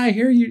like, yeah, I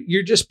hear you.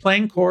 You're just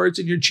playing chords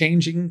and you're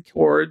changing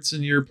chords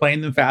and you're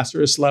playing them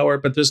faster or slower,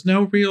 but there's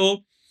no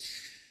hook.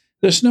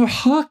 There's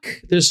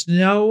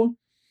no,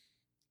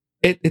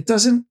 it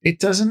doesn't.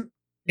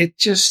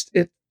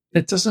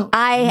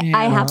 I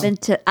happen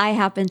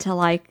to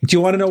like. Do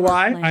you want to know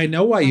why? I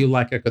know why you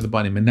like Echo the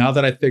Bunnymen now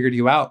that I figured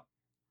you out.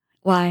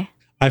 Why?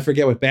 I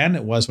forget what band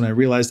it was when I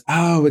realized,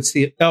 it was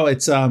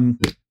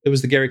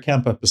the Gary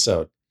Kemp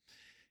episode.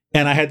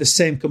 And I had the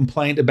same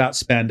complaint about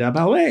Spandau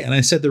Ballet. And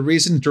I said, the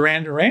reason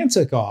Duran Duran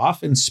took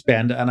off in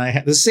Spandau, and I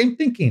had the same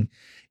thinking,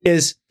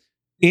 is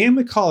Ian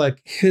McCulloch,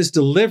 his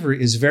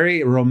delivery is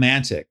very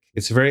romantic.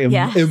 It's very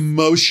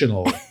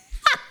emotional.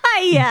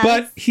 Yes.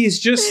 But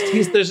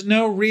there's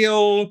no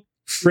real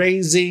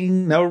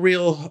phrasing,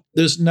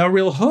 there's no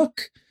real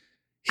hook.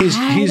 He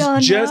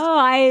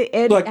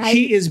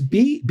is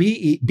being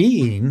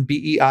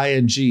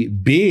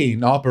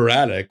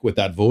operatic with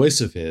that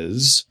voice of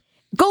his.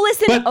 Go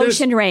listen to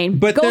Ocean Rain.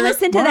 Go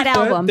listen to that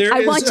album.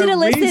 I want you to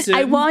listen.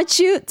 I want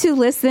you to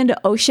listen to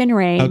Ocean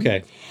Rain.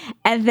 Okay.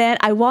 And then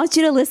I want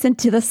you to listen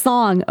to the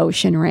song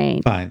Ocean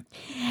Rain. Fine.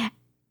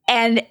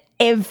 And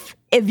if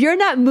you're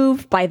not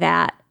moved by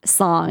that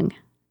song,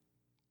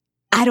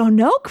 I don't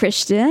know,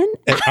 Christian.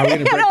 Are we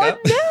going to break up?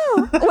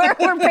 No,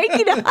 we're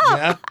breaking up.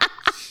 Yeah.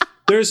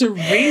 There's a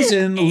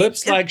reason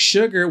Lips Like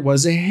Sugar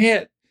was a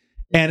hit,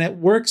 and it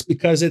works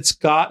because it's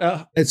got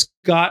a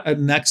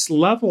next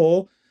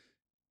level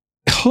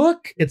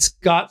hook. It's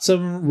got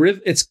some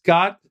rhythm.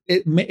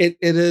 It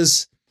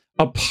is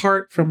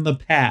apart from the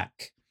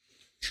pack.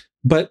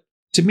 But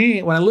to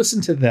me, when I listen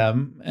to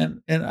them,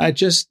 and I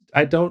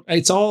don't.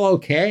 It's all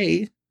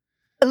okay.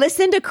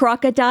 Listen to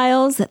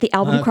Crocodiles, the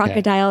album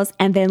Crocodiles,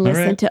 and then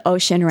listen to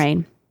Ocean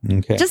Rain.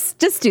 Okay.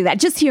 Just do that.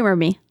 Just humor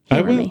me.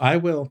 I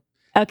will.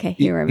 Okay,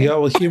 humor me. I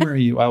will humor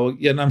you. I will,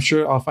 and I'm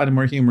sure I'll find it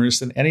more humorous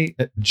than any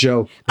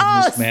joke in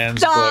this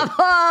man's book.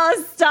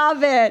 Oh,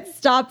 stop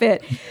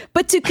it.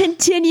 But to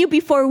continue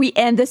before we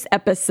end this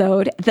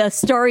episode, the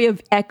story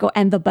of Echo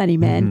and the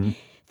Bunnymen,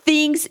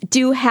 things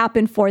do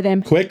happen for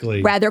them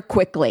rather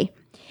quickly.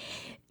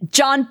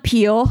 John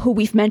Peel, who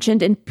we've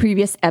mentioned in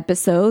previous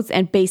episodes,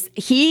 and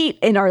he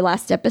in our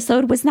last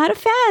episode was not a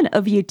fan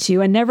of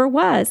U2 and never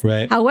was.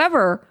 Right.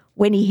 However,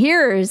 when he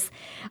hears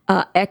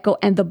Echo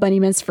and the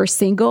Bunnymen's first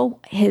single,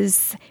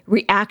 his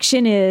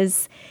reaction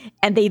is,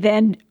 and they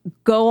then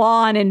go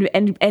on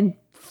and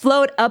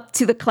float up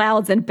to the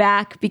clouds and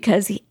back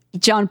because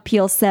John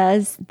Peel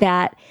says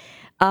that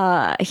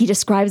he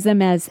describes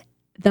them as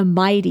the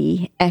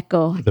mighty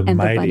Echo and the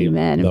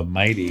Bunnymen. The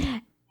mighty.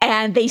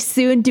 And they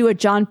soon do a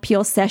John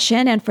Peel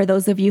session. And for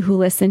those of you who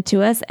listen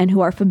to us and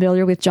who are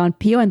familiar with John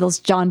Peel and those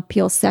John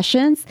Peel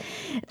sessions,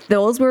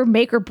 those were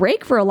make or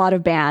break for a lot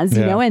of bands,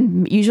 you know,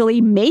 and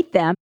usually made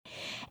them.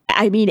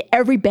 I mean,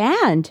 every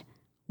band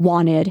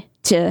wanted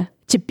to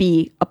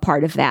be a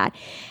part of that.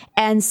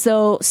 And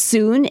so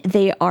soon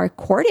they are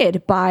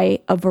courted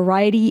by a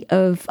variety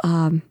of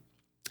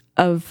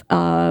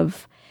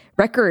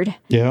record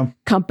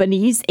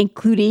companies,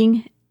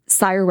 including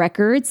Sire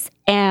Records.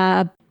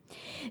 And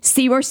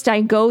Seymour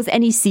Stein goes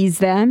and he sees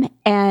them,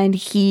 and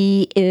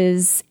he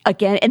is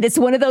again, and it's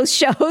one of those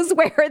shows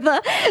where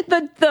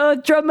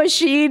the drum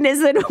machine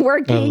isn't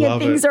working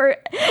and things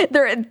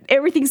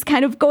everything's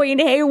kind of going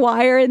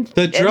haywire. And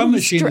the drum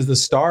machine is the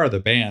star of the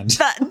band.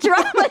 The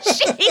drum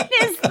machine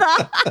is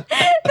the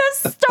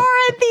star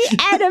and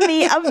the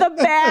enemy of the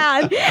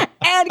band.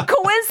 And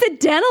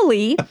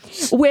coincidentally,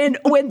 when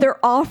they're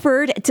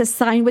offered to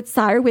sign with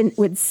Sire,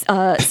 when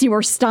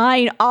Seymour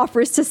Stein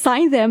offers to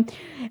sign them,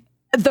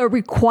 the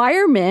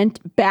requirement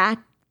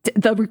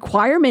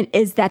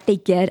is that they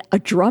get a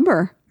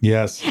drummer.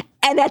 Yes.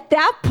 And at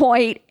that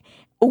point,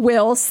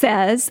 Will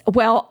says,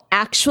 well,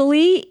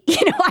 actually,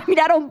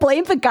 I don't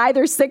blame the guy.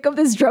 They're sick of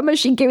this drum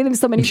machine giving them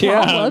so many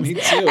problems. Me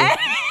too. And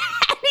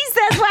he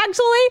says, well,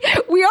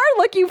 actually, we are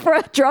looking for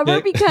a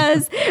drummer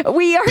because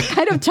we are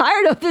kind of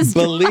tired of this.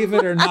 Believe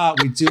it or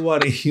not, we do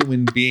want a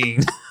human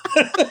being.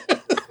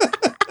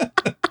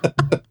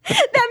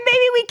 That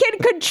maybe we can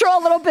control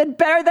a little bit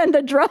better than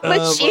the drum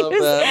machine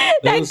that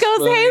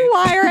goes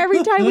haywire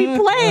every time we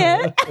play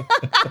it.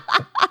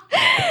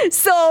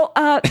 So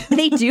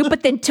they do,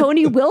 but then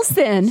Tony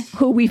Wilson,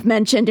 who we've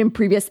mentioned in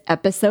previous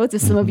episodes,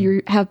 as some of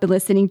you have been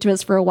listening to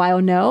us for a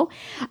while know,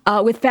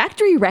 with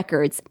Factory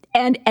Records,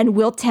 and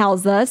Will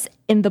tells us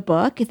in the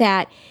book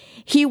that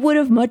he would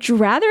have much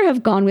rather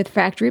have gone with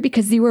Factory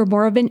because they were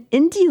more of an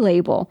indie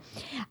label.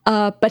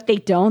 But they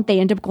don't. They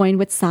end up going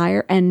with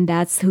Sire, and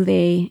that's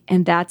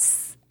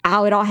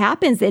how it all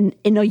happens. And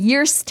in a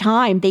year's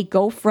time, they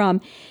go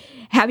from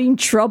having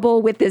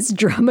trouble with this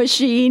drum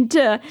machine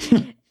to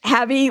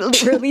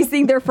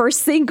releasing their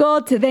first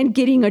single, to then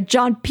getting a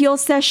John Peel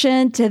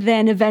session, to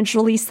then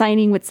eventually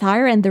signing with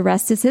Sire, and the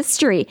rest is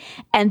history.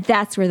 And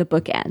that's where the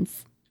book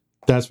ends.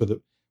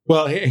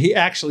 He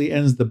actually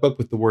ends the book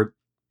with the word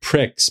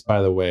pricks,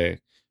 by the way,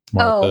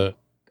 Martha.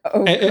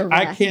 Oh,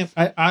 I can't.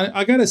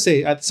 I gotta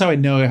say that's how I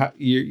know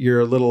you're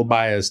a little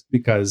biased,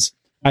 because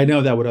I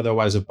know that would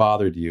otherwise have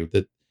bothered you.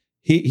 That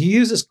he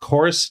uses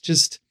coarse,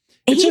 it's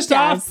just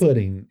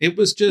off-putting. It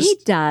was just he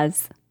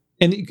does,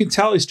 and you can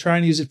tell he's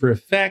trying to use it for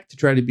effect, to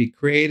try to be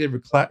creative.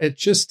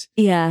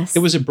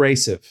 It was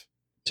abrasive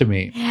to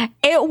me.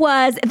 It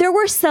was. There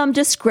were some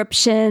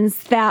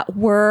descriptions that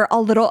were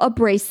a little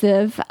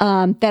abrasive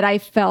that I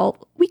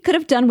felt we could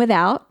have done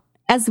without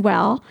as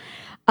well.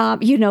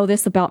 You know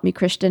this about me,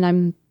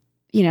 Christian.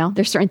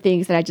 There's certain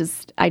things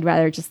that I'd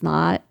rather just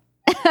not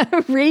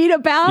read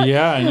about.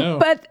 Yeah, I know.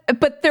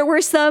 But there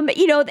were some, and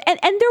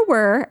there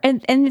were,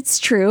 and it's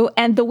true.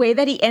 And the way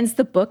that he ends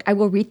the book, I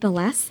will read the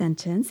last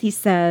sentence. He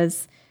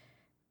says,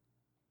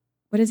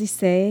 what does he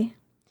say?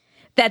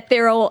 That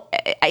there'll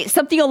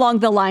something along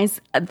the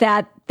lines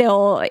that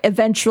they'll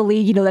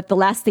eventually, that the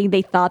last thing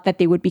they thought that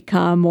they would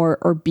become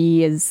or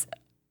be is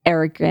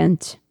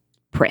arrogant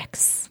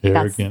pricks.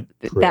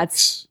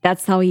 Pricks.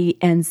 That's how he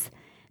ends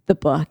the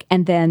book.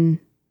 And then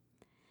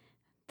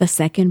the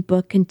second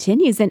book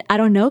continues. And I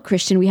don't know,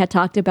 Christian, we had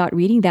talked about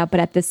reading that, but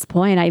at this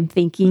point I'm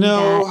thinking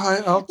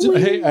I'm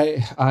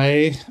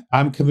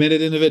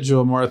committed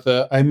individual,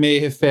 Martha. I may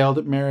have failed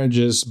at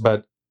marriages,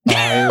 but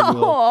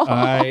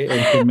I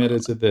am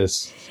committed to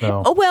this.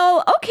 So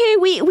well, okay,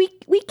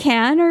 we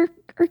can or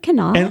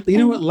cannot. And you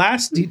know what?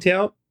 Last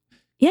detail.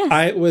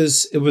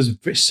 Yes. It was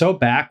so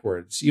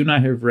backwards. You and I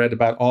have read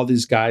about all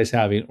these guys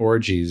having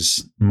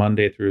orgies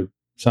Monday through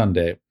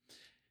Sunday.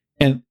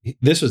 And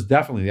this was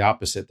definitely the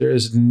opposite. There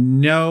is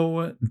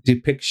no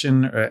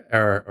depiction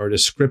or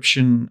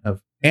description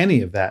of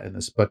any of that in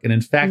this book. And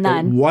in fact,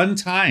 at one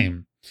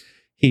time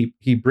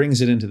he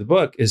brings it into the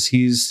book is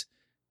he's,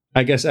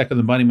 I guess, Echo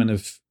the Bunnymen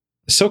have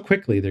so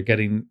quickly, they're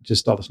getting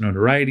just all this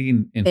notoriety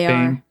and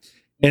fame.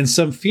 And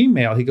some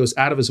female, he goes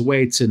out of his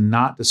way to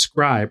not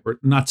describe or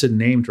not to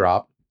name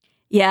drop.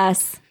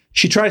 Yes.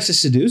 She tries to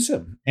seduce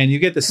him. And you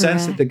get the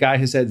sense that the guy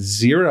has had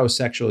zero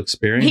sexual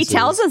experience. He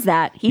tells us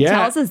that. He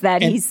tells us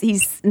that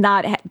he's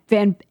not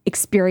been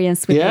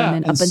experienced with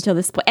women up until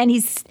this point. And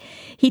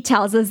he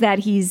tells us that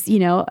he's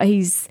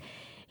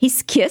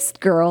kissed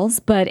girls,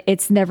 but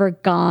it's never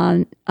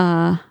gone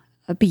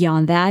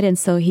beyond that. And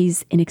so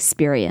he's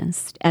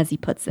inexperienced, as he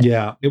puts it.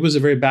 Yeah. It was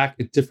a very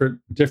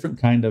different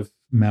kind of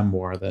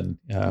memoir than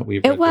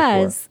we've read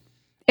before.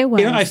 It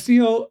was. I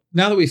feel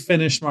now that we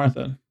finished,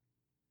 Martha.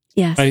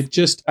 Yes. I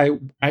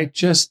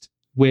just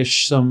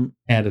wish some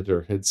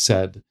editor had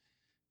said,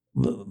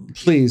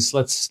 please,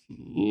 let's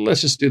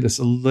just do this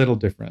a little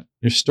different.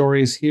 Your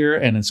story's here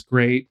and it's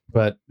great,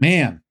 but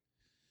man,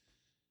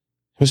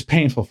 it was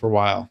painful for a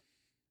while.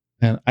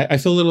 And I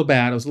feel a little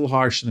bad. It was a little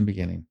harsh in the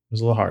beginning. It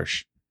was a little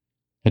harsh.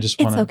 It's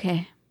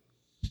okay.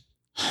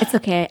 It's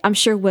okay. I'm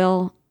sure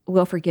Will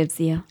forgives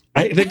you.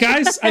 I feel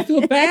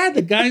bad.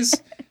 The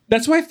guys,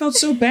 that's why I felt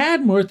so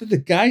bad, Martha. The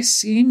guy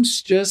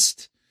seems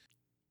just...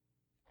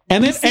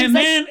 And then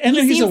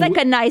he seems like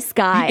a nice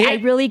guy. I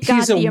really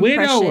got the impression. He's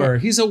a widower.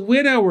 He's a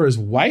widower's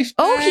wife.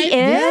 Oh, he is?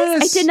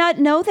 Yes. I did not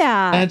know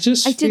that.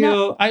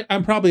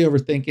 I'm probably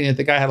overthinking it.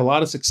 The guy had a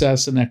lot of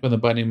success in Echo and the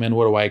Bunnymen.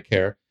 What do I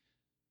care?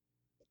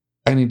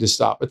 I need to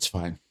stop. It's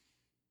fine.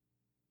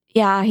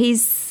 Yeah, he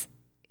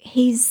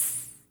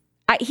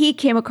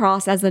came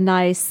across as a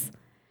nice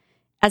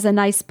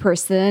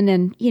person.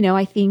 And,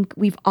 I think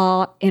we've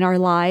all in our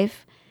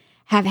life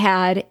have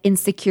had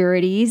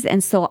insecurities.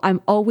 And so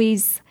I'm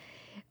always...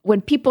 when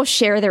people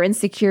share their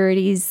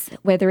insecurities,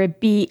 whether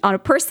it be on a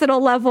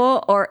personal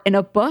level or in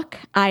a book,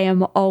 I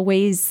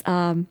always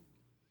take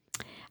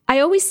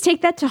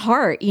that to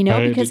heart,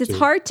 because it's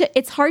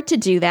hard to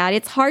do that.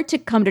 It's hard to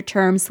come to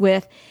terms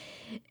with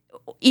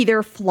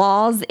either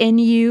flaws in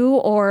you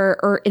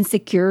or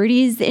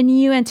insecurities in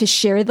you, and to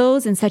share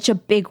those in such a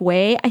big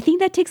way. I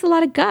think that takes a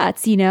lot of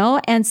guts,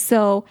 and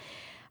so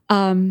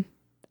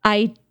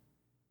I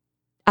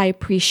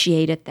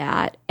appreciated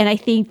that. And I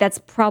think that's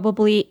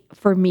probably,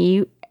 for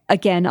me,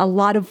 again, a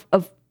lot of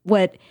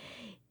what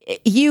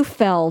you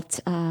felt.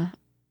 I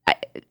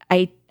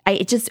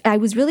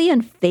was really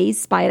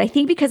unfazed by it. I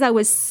think because I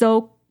was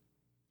so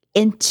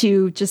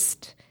into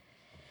just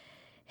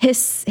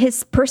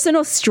his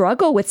personal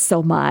struggle with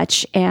so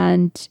much,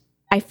 and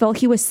I felt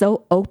he was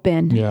so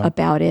open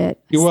about it.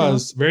 He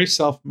was very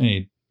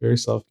self-made. Very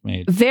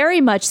self-made.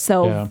 Very much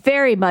so.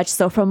 Very much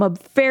so, from a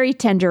very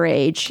tender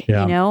age.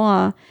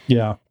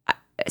 Yeah.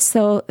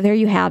 So there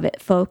you have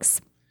it, folks.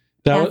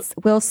 That's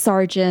Will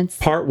Sargent's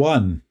Part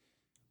 1.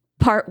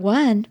 Part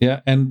 1. Yeah,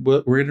 and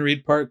we're going to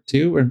read Part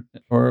 2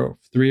 or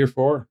 3 or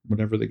 4,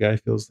 whatever the guy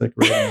feels like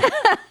reading.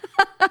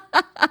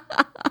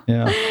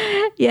 Yeah.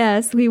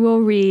 Yes, we will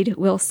read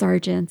Will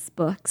Sargent's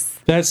books.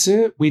 That's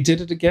it. We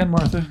did it again,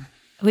 Martha.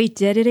 We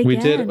did it again. We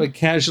did it. We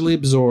casually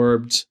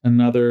absorbed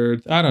another,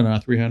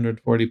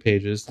 340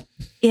 pages.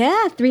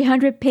 Yeah,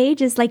 300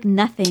 pages, like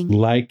nothing.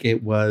 Like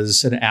it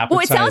was an appetizer. Well,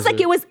 it sounds like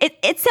it was.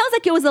 It sounds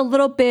like it was a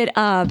little bit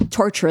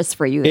torturous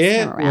for you.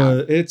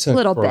 It took a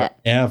little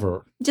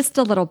forever. Just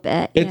a little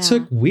bit. It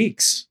took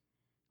weeks.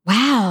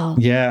 Wow.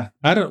 Yeah,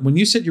 When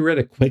you said you read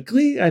it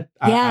quickly,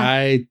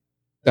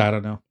 I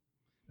don't know.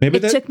 Maybe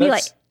it took me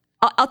like,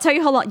 I'll tell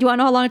you how long. Do you want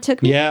to know how long it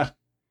took me? Yeah.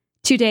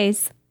 2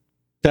 days.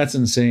 That's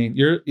insane.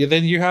 You're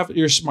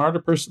a smarter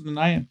person than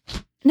I am.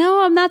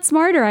 No, I'm not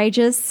smarter. I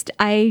just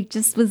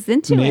was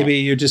into it. Maybe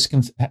you just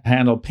can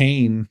handle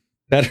pain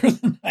better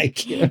than I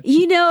can.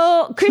 You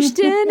know,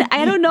 Christian,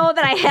 I don't know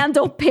that I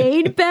handle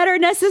pain better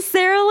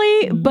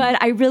necessarily,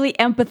 but I really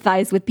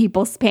empathize with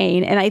people's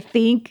pain. And I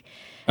think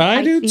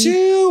I do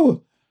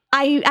too.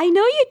 I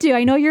know you do.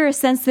 I know you're a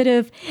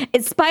sensitive,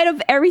 in spite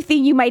of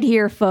everything you might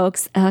hear,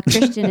 folks.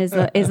 Christian is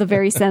a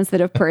very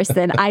sensitive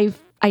person.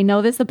 I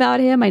know this about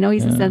him. I know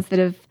he's a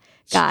sensitive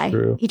guy.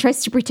 True. He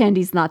tries to pretend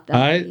he's not that.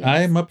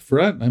 I am up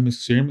front. I'm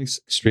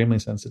extremely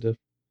sensitive.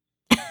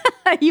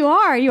 You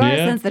are a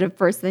sensitive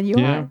person.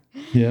 You are.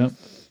 Yeah.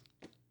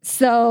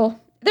 So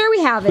there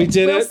we have it. We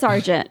did Will it.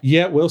 Sargent.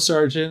 Yeah, Will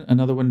Sargent.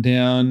 Another one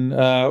down.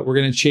 We're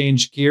going to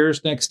change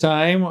gears next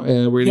time.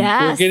 We're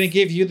going to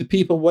give you, the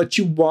people, what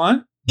you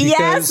want.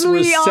 Yes,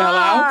 we sellouts.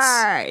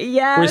 are.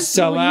 Yes, we're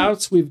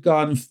sellouts. We've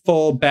gone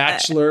full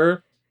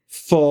Bachelor,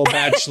 full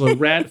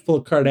Bachelorette,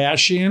 full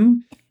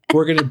Kardashian.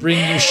 We're going to bring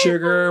you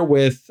sugar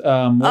with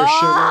more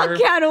sugar.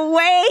 Can't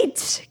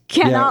wait.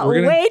 Cannot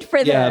wait for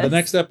this. Yeah, the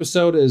next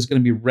episode is going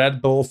to be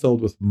Red Bull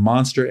filled with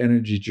Monster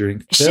Energy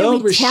drink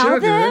filled with sugar.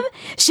 Them?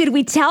 Should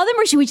we tell them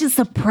or should we just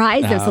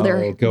surprise them so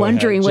they're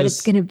wondering what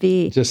it's going to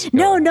be?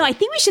 No, I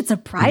think we should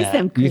surprise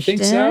them, Christian. You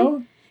think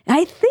so?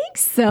 I think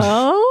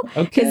so.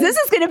 Okay. Because this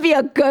is going to be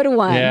a good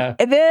one. Yeah.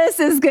 This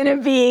is going to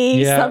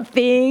be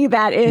something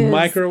that is...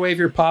 Microwave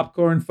your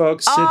popcorn,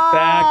 folks. Sit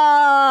back.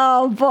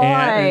 Oh, boy.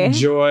 And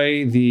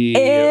enjoy the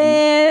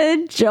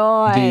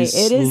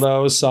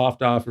slow,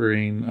 soft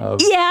offering of...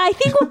 Yeah, I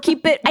think we'll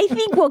keep it. I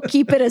think we'll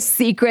keep it a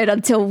secret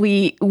until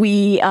we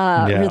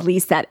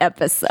release that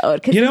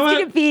episode. You know what?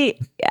 Gonna be,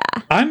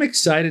 I'm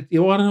excited.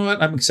 You want to know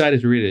what? I'm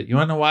excited to read it. You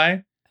want to know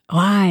why?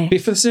 Why?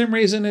 For the same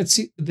reason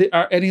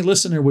any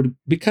listener would,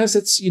 because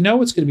it's going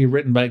to be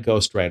written by a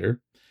ghostwriter.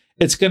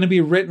 It's going to be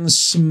written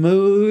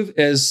smooth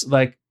as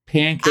like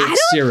pancake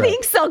syrup. I don't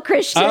think so,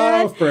 Christian.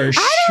 Oh, for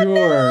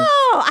sure.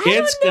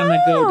 It's going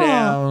to go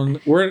down.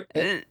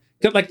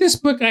 Like this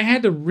book I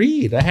had to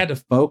read. I had to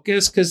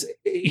focus because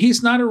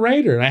he's not a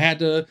writer. I had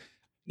to,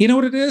 you know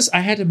what it is? I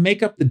had to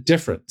make up the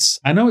difference.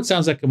 I know it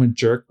sounds like I'm a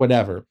jerk,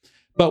 whatever.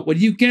 But when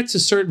you get to a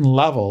certain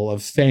level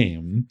of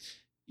fame,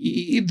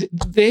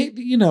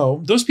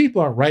 those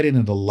people aren't writing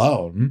it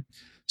alone.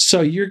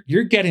 So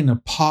you're getting a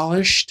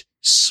polished,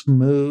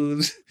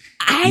 smooth,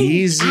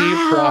 easy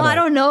product. I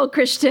don't know,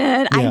 Christian.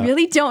 Yeah. I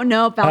really don't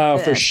know about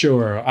this. For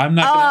sure. I'm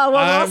not gonna,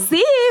 we'll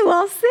see.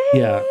 We'll see.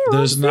 Yeah.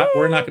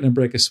 We're not gonna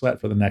break a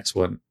sweat for the next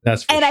one.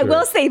 That's for sure. And I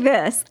will say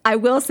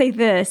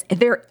this.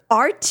 There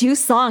are 2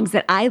 songs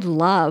that I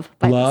love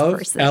by this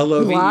person.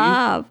 L-O-V-E.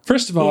 Love.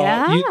 First of all,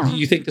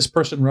 you think this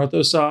person wrote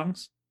those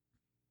songs?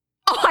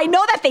 Oh, I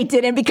know that they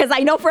didn't because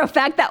I know for a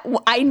fact that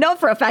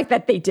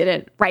they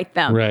didn't write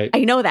them. Right.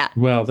 I know that.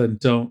 Well, then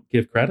don't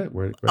give credit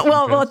where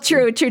Well,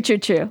 true.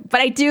 But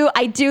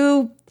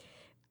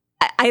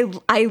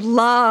I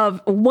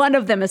love one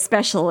of them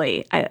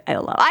especially.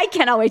 I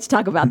cannot wait to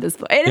talk about this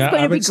book. It is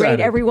going to be great,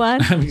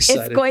 everyone. I'm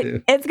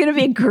excited. It's going to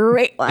be a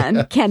great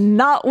one.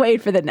 Cannot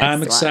wait for the next one.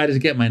 I'm excited to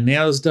get my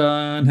nails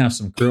done, have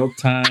some girl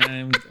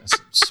time,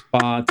 some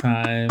spa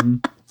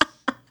time.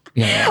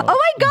 Oh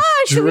my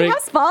gosh! Should we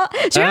have spa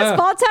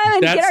time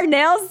and get our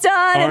nails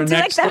done and do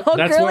like that whole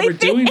girly thing? That's what we're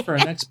doing for our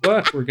next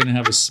book. We're going to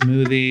have a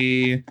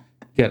smoothie,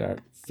 get our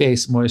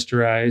face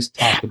moisturized,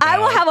 talk about. I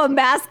will have a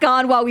mask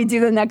on while we do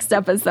the next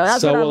episode.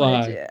 That's what I'm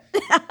going to do.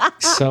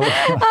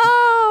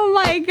 Oh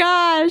my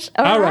gosh!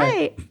 All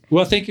right.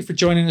 Well, thank you for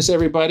joining us,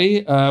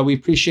 everybody. We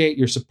appreciate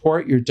your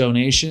support, your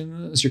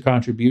donations, your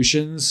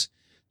contributions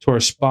to our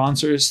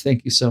sponsors.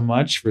 Thank you so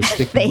much for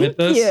sticking with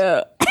us.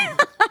 Thank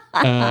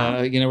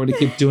you. We're going to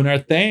keep doing our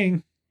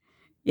thing.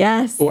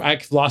 Yes. Well,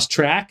 I've lost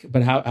track,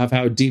 but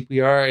how deep we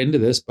are into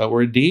this, but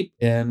we're deep,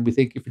 and we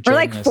thank you for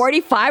joining us. We're like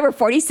 45 or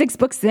 46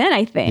 books in,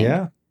 I think.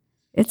 Yeah.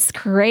 It's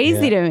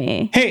crazy to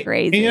me. Hey,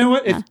 crazy. And you know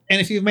what?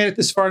 If you've made it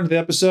this far into the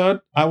episode,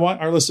 I want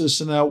our listeners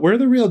to know we're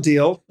the real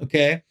deal.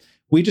 Okay.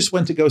 We just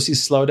went to go see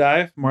Slow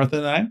Dive, Martha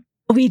and I.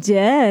 We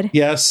did.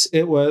 Yes,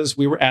 it was.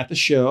 We were at the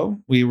show.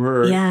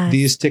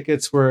 These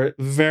tickets were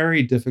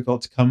very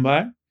difficult to come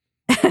by.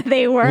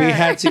 They were. We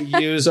had to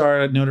use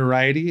our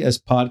notoriety as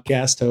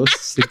podcast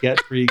hosts to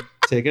get free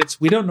tickets.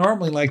 We don't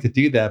normally like to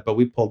do that, but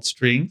we pulled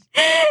strings.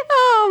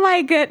 Oh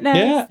my goodness.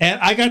 Yeah.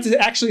 And I got to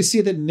actually see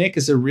that Nick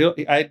is a real,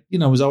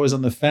 was always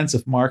on the fence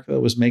if Mark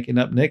was making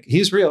up Nick.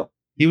 He's real.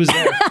 He was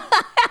there.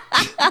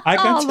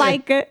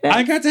 My goodness.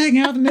 I got to hang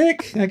out with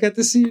Nick. I got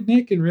to see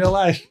Nick in real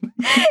life. In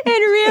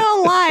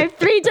real life.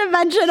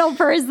 3-dimensional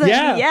person.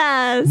 Yeah.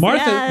 Yes.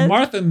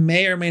 Martha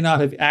may or may not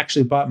have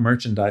actually bought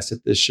merchandise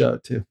at this show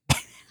too.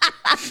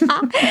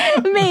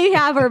 May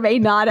have or may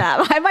not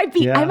have. I might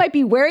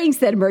be wearing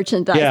said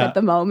merchandise at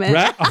the moment.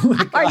 Right?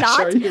 Oh my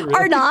gosh,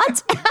 or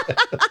not.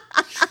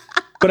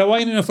 But I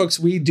want you to know, folks,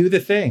 we do the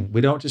thing.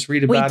 We don't just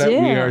read about it.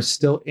 We are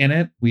still in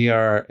it. We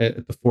are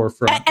at the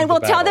forefront. And we'll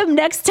tell them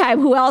next time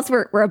who else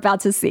we're about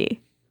to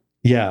see.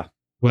 Yeah.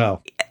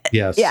 Well,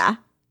 Yes. Yeah.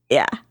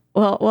 Yeah.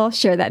 We'll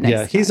share that next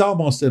time. He's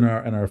almost in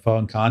our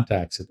phone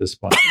contacts at this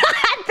point.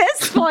 At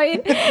this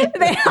point,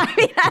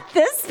 at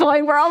this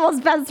point, we're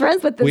almost best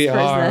friends with this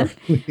person.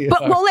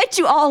 But we'll let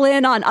you all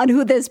in on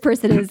who this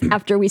person is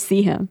after we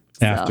see him.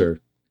 So.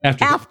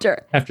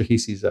 After he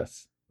sees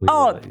us.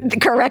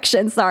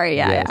 Correction. Sorry.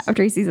 Yeah, yes. yeah.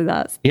 After he sees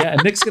us. Yeah,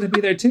 and Nick's going to be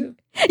there too.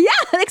 Yeah,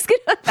 Nick's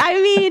gonna.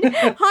 I mean,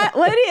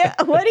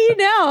 what do you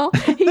know?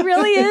 He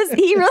really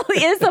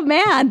is a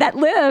man that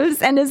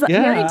lives and is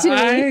married to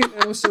me.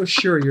 I was so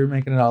sure you were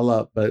making it all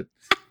up, but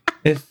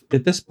if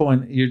at this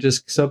point you're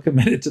just so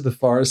committed to the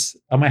farce,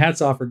 my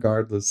hat's off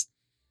regardless.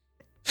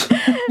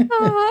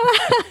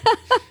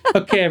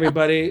 Okay,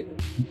 everybody.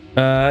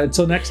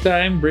 Until next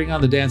time, bring on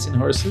the dancing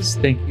horses.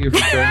 Thank you for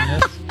joining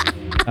us.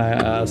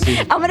 See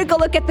you. I'm going to go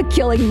look at the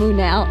killing moon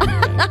now.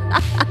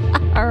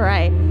 All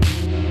right.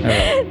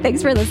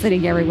 Thanks for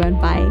listening, everyone.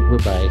 Bye.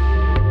 Bye-bye.